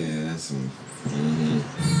you know. Yeah, that's some.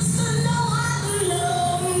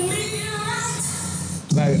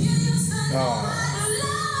 Like,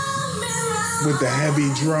 with the heavy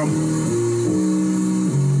drum.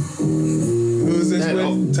 Who is this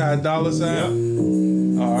with? Ty Dolla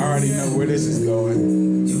 $ign? Oh, I already know where this is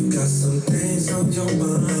going. You got some things on your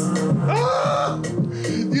mind. Ah!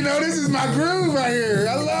 You know, this is my groove right here.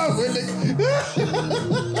 I love when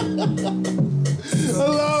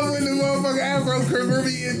the motherfucking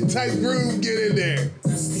Afro-Caribbean type groove get in there.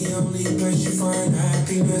 That's the only place you find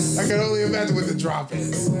happiness. I can only imagine what the drop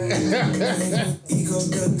is. Ego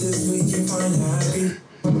got this week you find happy.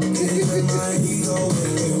 Give my ego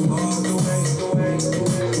when you walk away.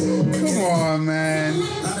 Come on, man. A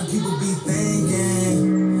lot of people be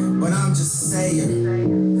thinking, but I'm just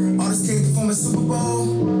saying. All this cake from a Super Bowl.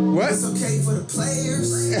 What? It's okay for the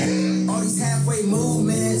players. All these halfway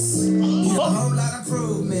movements. Need a whole lot of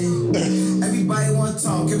improvement. Everybody wanna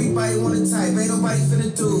talk, everybody wanna type. Ain't nobody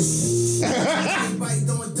finna do shit. Everybody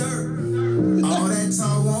throwing dirt. All that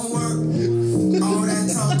talk won't work. All that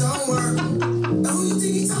talk don't work. Now who you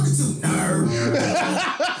think he talking to? Nerd.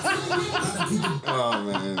 Oh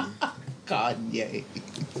man. Kanye.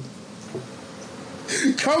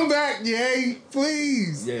 Come back, Ye,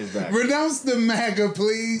 please. Yeah, it's back. Renounce the MAGA,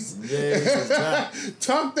 please. Yeah, it's back.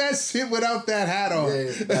 Talk that shit without that hat on. Yeah,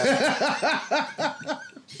 it's back.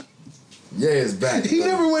 Yeah, it's back. He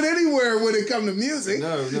never went anywhere when it come to music.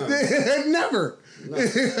 No. Never.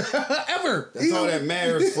 Ever. That's all that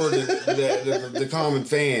matters for the common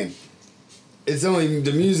fan. It's only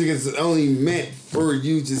the music is only meant for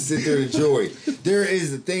you to sit there and enjoy. There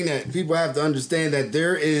is a thing that people have to understand, that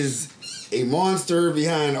there is a monster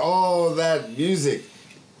behind all that music.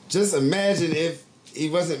 Just imagine if he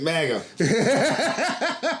wasn't MAGA.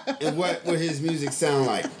 And what would his music sound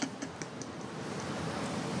like?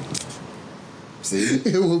 See?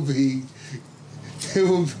 It will be.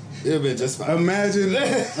 It'll be just fine. Imagine.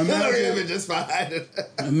 It'll be just fine.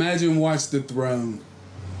 Imagine Watch the Throne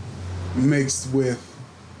mixed with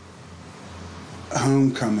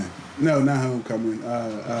Homecoming. No, not Homecoming.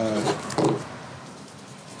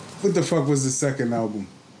 What the fuck was the second album?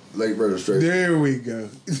 Late Registration. There we go.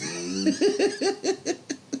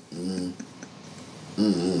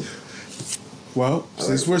 Well,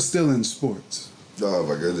 since we're still in sports. Oh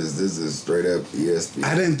my goodness, this is straight up ESPN.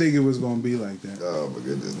 I didn't think it was going to be like that. Oh my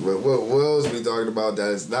goodness. What else are we talking about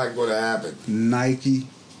that it's not going to happen? Nike,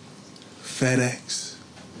 FedEx,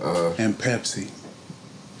 and Pepsi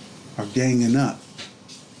are ganging up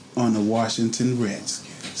on the Washington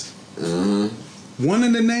Redskins. Mm-hmm. One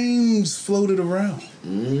of the names floated around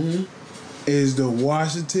is the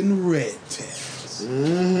Washington Red Tails.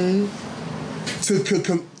 Mm-hmm.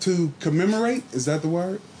 To commemorate, is that the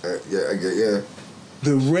word? Yeah, I get, yeah.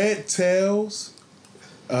 The Red Tails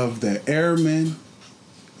of the airmen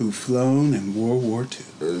who flown in World War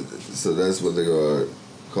II. So that's what they're going to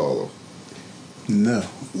call them. No.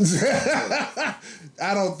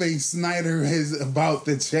 I don't think Snyder is about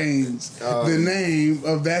to change the name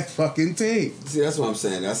of that fucking team. See, that's what I'm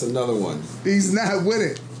saying. That's another one. He's not with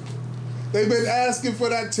it. They've been asking for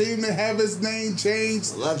that team to have its name changed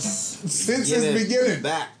since its beginning.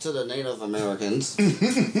 Back to the Native Americans.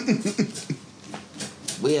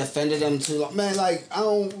 We offended them too long. Man, like,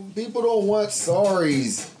 people don't want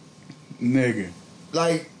sorries. Nigga.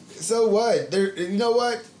 Like, so what? You know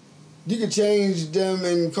what? You could change them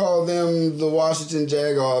and call them the Washington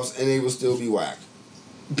Jagoffs, and they will still be whack.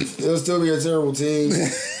 It'll still be a terrible team.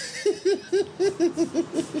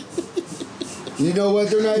 You know what?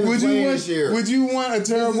 They're not even playing this year. Would you want a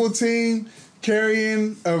terrible team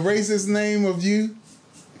carrying a racist name of you?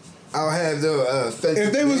 I'll have the offensive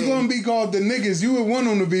If they was name. going to be called the niggas, you would want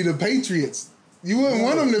them to be the Patriots. You wouldn't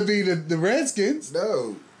want them to be the Redskins.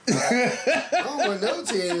 No. I don't want no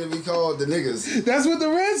team to be called the niggas. That's what the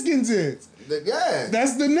Redskins is. Yeah.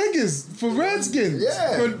 That's the niggas for Redskins.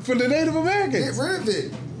 Yeah. For the Native Americans. Get rid of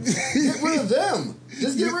it. Get rid of them.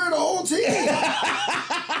 Just get rid of the whole team.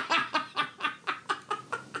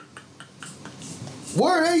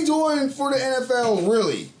 What are they doing for the NFL,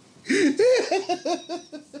 really?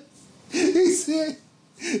 He said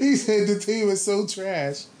the team is so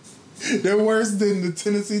trash. They're worse than the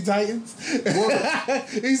Tennessee Titans.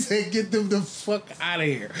 He said, get them the fuck out of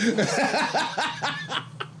here.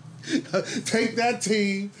 Take that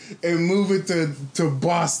team and move it to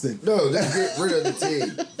Boston. No, just get rid of the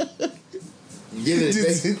team. Get it.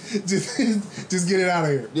 Just get it out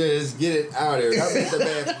of here. Yeah, just get it out of here. That makes the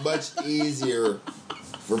math much easier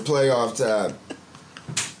for playoff time.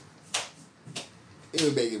 It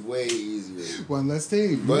would make it way easier. One less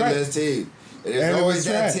team. One less team. And there's always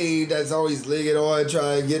that team that's always ligging on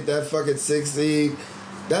trying to get that fucking 6 seed.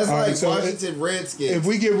 That's all like right, so Washington Redskins. If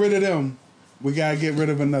we get rid of them, we got to get rid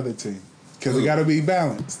of another team. Because it got to be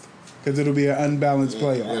balanced. Because it'll be an unbalanced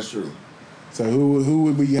playoff. That's true. So who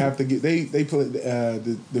would we have to get? They play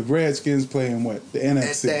the Redskins playing what? The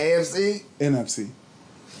NFC. The AFC? NFC.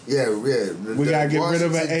 Yeah. We gotta get rid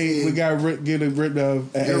of an A. We gotta get rid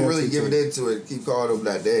of an. You don't really give it into it. Keep calling them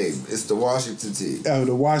that name. It's the Washington team. Oh,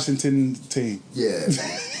 the Washington team. Yeah.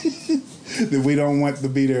 That we don't want to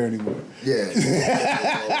be there anymore. Yeah.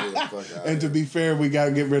 And to be fair, we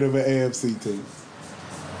gotta get rid of an AFC team.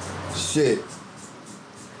 Shit.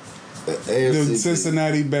 AFC the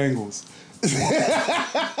Cincinnati Bengals.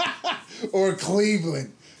 Or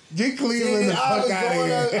Cleveland. Get Cleveland the fuck out of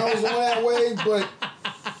here. I was going that way, but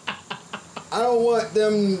I don't want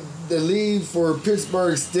them to leave for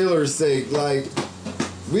Pittsburgh Steelers' sake. Like,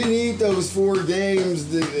 we need those 4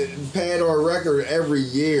 games to pad our record every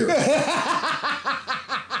year.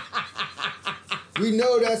 We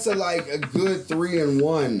know that's a good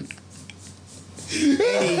 3-1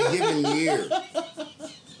 any given year.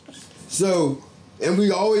 So, and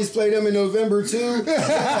we always play them in November too.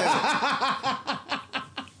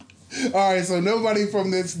 All right, so nobody from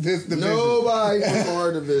this division. Nobody from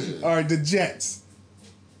our division. All right, the Jets.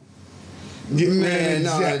 Man,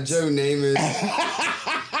 Joe Namath.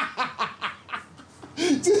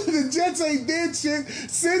 The Jets ain't did shit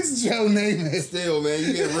since Joe Namath. Still, man,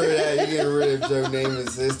 you get rid of that. You get rid of Joe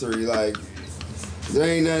Namath's history. Like, There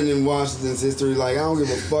ain't nothing in Washington's history like I don't give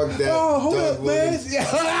a fuck that. Oh, hold Doug up, Williams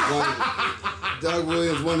man. Doug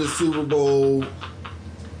Williams won the Super Bowl.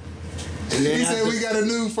 And then He said we got a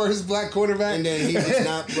new first black quarterback. And then he did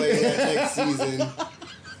not play that next season.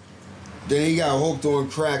 Then he got hooked on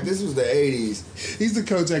crack. This was the 80s. He's the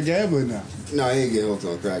coach at gambling now. No, he ain't get hooked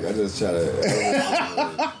on crack. I just try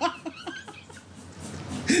to.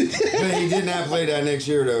 But he did not play that next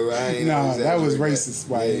year, though. Nah, that was racist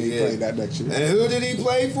why he played that next year. And who did he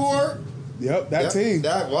play for? Yep, that team.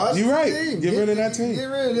 That was You right. team. Get rid of that team. Get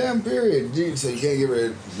rid of them, period. So you can't get rid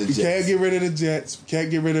of the Jets. You can't get rid of the Jets. Can't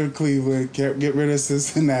get rid of Cleveland. Can't get rid of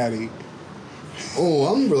Cincinnati.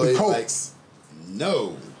 Oh, I'm really The Colts. like,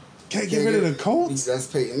 no. Can't get rid of the Colts? That's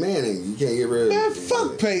Peyton Manning. You can't get rid of Man,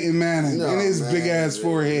 fuck Peyton Manning and his big ass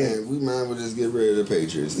forehead. Man, we might as well just get rid of the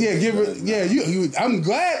Patriots. Yeah, get rid. Yeah, I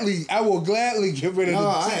will gladly get rid of No, the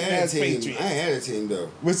I had a ass team. Patriots. I had a team though.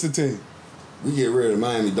 What's the team? We get rid of the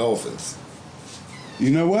Miami Dolphins.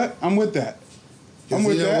 You know what? I'm with that. I'm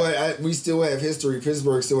with you know that. what? We still have history.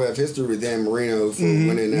 Pittsburgh still have history with Dan Marino for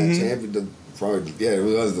winning that championship. Probably, yeah, it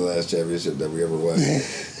was the last championship that we ever won.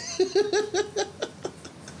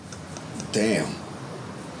 Damn.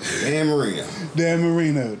 Dan Marino. Dan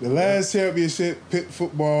Marino, the last championship Pitt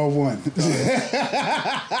football won.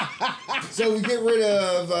 So we get rid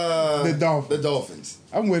of The Dolphins. The Dolphins.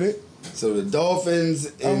 I'm with it. So the Dolphins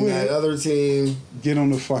I'm and with that it. other team. Get on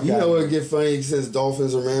the fuck You out. know what get funny? Since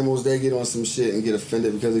dolphins are mammals, they get on some shit and get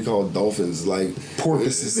offended because they call dolphins like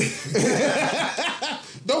Porpoises.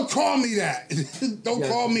 Don't call me that. Don't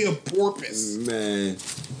call me a porpoise. Man,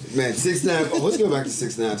 6ix9ine. Oh, let's go back to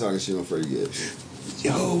 6ix9ine talking shit on Freddie Gibbs.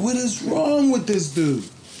 Yo, what is wrong with this dude?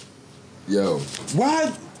 Yo,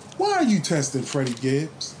 Why are you testing Freddie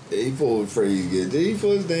Gibbs? he pulled Freddie Gibbs. Did he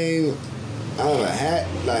pull his name out of a hat?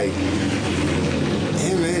 Like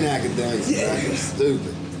him and academics. Yeah. Fucking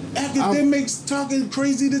stupid. Academics talking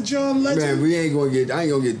crazy to John Legend. Man, I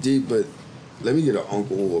ain't gonna get deep, but let me get an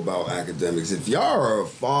uncle about academics. If y'all are a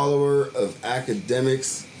follower of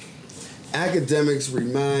academics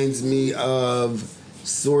reminds me of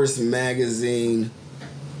Source Magazine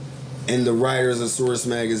and the writers of Source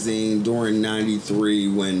Magazine during '93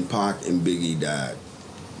 when Pac and Biggie died.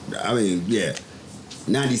 I mean, yeah,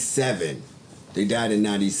 '97. They died in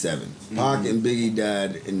 '97. Pac and Biggie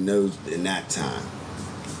died in that time.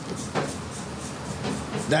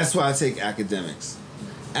 That's why I take academics.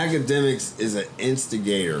 Academics is an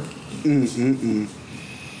instigator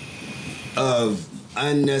of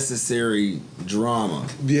unnecessary drama.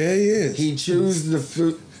 Yeah, he is. He chooses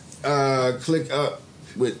to click up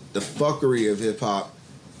with the fuckery of hip hop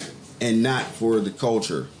and not for the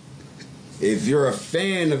culture. If you're a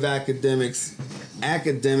fan of academics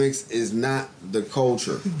is not the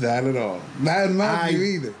culture. Not at all. Not in my view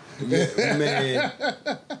either. Yeah, man.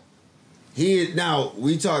 Now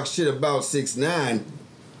we talk shit about 6ix9ine.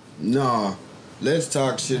 Nah, let's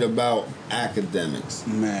talk shit about academics.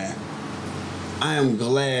 Man. I am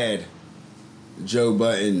glad Joe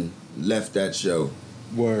Budden left that show.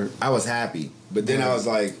 Word. I was happy, but then I was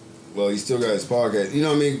like, well, he still got his podcast. You know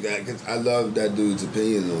what I mean? 'Cause I love that dude's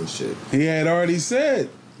opinion on shit. He had already said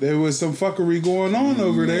there was some fuckery going on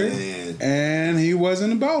over there, Man. and he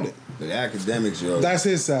wasn't about it. But academics, yo. That's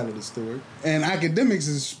his side of the story. And academics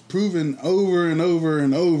is proven over and over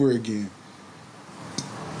and over again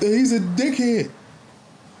that he's a dickhead.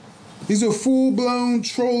 He's a full-blown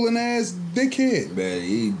trolling ass dickhead. Man,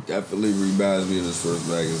 he definitely reminds me of the Source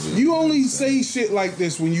Magazine. You only say shit like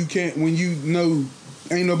this when you know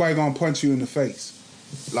ain't nobody gonna punch you in the face.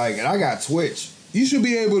 Like, and I got Twitch. You should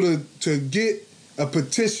be able to get a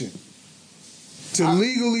petition to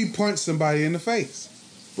legally punch somebody in the face.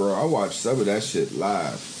 Bro, I watched some of that shit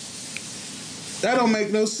live. That don't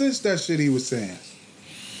make no sense, that shit he was saying.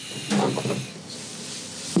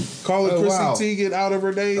 Calling Chrissy Teigen out of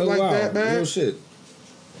her days that, man. Real shit.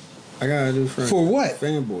 I got a new friend. For what?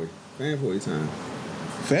 Fanboy time.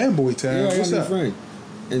 Fanboy time. Yeah, I got What's a new up? friend.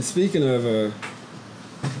 And speaking of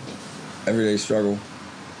everyday struggle,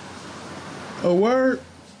 A word?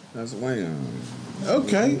 that's Wayne.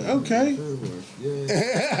 Okay.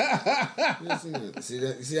 Yeah.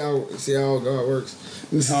 See how God works.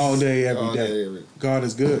 All day, every All day. every- God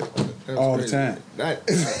is good. that was All the crazy. time.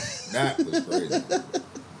 That was crazy.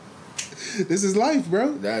 This is life,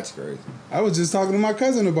 bro. That's crazy. I was just talking to my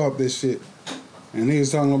cousin about this shit. And he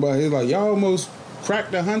was talking about, he was like, y'all almost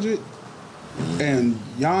cracked 100 and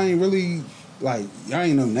y'all ain't really, like, y'all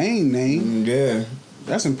ain't no name. Yeah.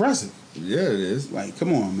 That's impressive. Yeah, it is. Like,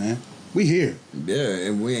 come on, man. We here. Yeah,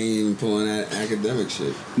 and we ain't even pulling that academic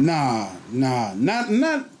shit. Not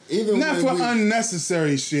Even not when for we-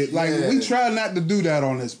 unnecessary shit. Like Yeah. we try not to do that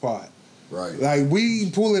on this pod. Right. Like we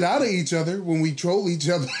pull it out of each other when we troll each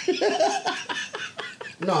other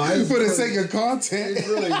No, it's for the really- sake of content. It's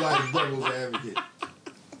really like devil's advocate.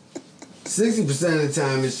 60% of the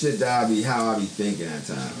time, it's shit that how I be thinking at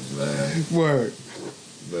times, man. Word.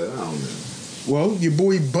 But I don't know. Well, your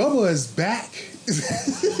boy Bubba is back.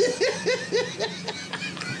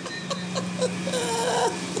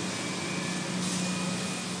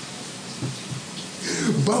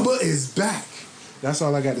 Bubba is back. That's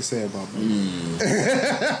all I got to say about Bubba.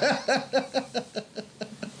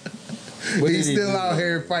 What He's did he still do? out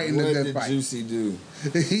here fighting the What good did fight. Juicy do?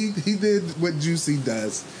 He did what Juicy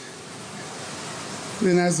does.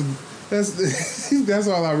 And that's that's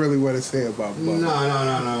all I really want to say about Bubba.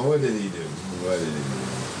 No. What did he do? What did he do?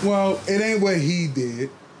 Well, it ain't what he did.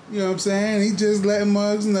 You know what I'm saying? He just letting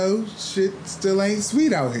mugs know shit still ain't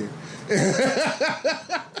sweet out here.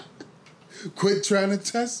 Quit trying to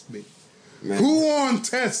test me. Man, Who on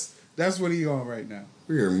test? That's what he on right now.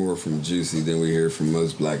 we hear more from Juicy than we hear from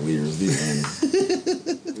most black leaders these days.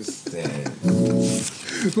 It's sad.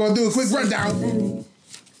 Gonna do a quick rundown.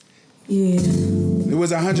 Yeah. It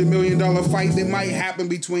was $100 million fight that might happen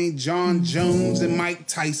between John Jones and Mike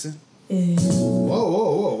Tyson. Yeah.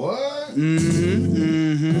 Whoa, what?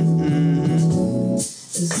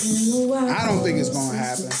 I don't think it's gonna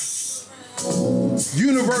happen.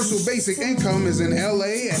 Universal basic income is in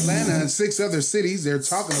LA, Atlanta, and 6 other cities. They're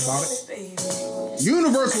talking about it.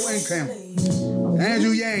 Universal income. Andrew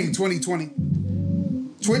Yang, 2020.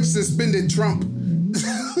 Twitch suspended Trump.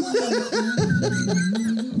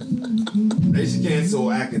 They should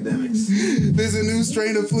cancel academics. There's a new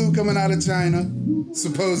strain of flu coming out of China,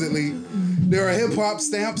 supposedly. There are hip hop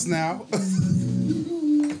stamps now.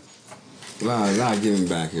 Nah, giving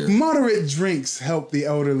back here. Moderate drinks help the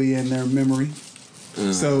elderly in their memory.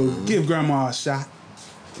 So give grandma a shot.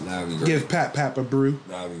 That'd be great. Give Pat a brew.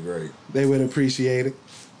 That'd be great. They would appreciate it.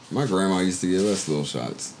 My grandma used to give us little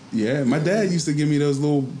shots. Yeah, my dad used to give me those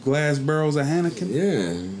little glass barrels of Heineken.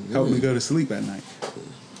 Yeah. Help me go to sleep at night.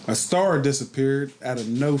 A star disappeared out of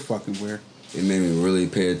no fucking where. It made me really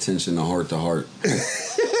pay attention to heart.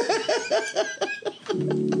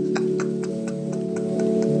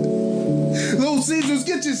 Little Caesars,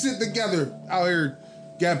 get your shit together out here.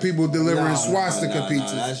 Got people delivering swastika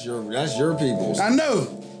pizzas. That's your people's. I know.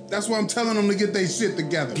 That's why I'm telling them to get their shit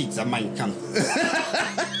together. Pizza might come.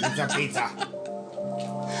 Pizza.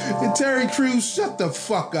 And Terry Crews, shut the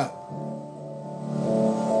fuck up.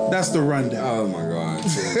 That's the rundown. Oh my God.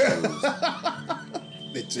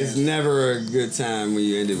 It's never a good time when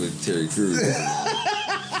you end it with Terry Crews.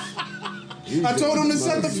 I told him to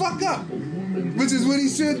shut the fuck up, which is what he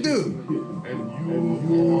should do.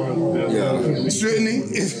 Yeah. Shouldn't he?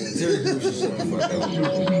 Terry Crews should shut the fuck up.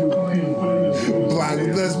 Black,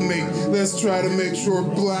 let's try to make sure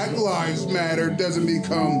Black Lives Matter doesn't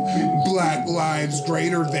become Black Lives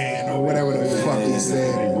Greater Than or whatever the fuck he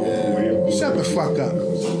said. Shut the fuck up.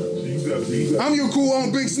 I'm your cool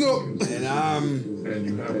on Big Snoop. And I'm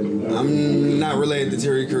not related to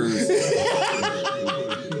Terry Crews.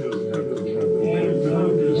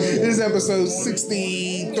 This is episode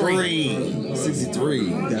 63. 63.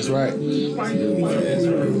 That's right.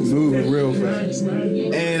 Moving real fast.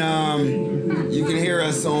 And you can hear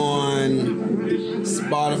us on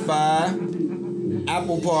Spotify,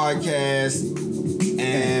 Apple Podcasts,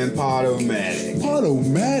 and Podomatic.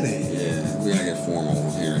 Automatic. Yeah, we gotta get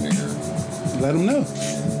formal here and there. Let them know.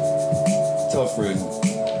 Tell a friend.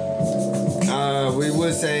 We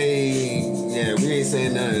would say, yeah, we ain't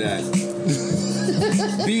saying none of that.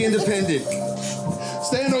 Be independent.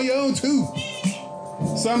 Stand on your own too.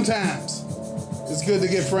 Sometimes. It's good to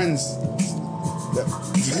get friends.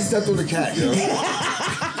 You stepped on the cat, yo.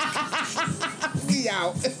 We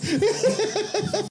out.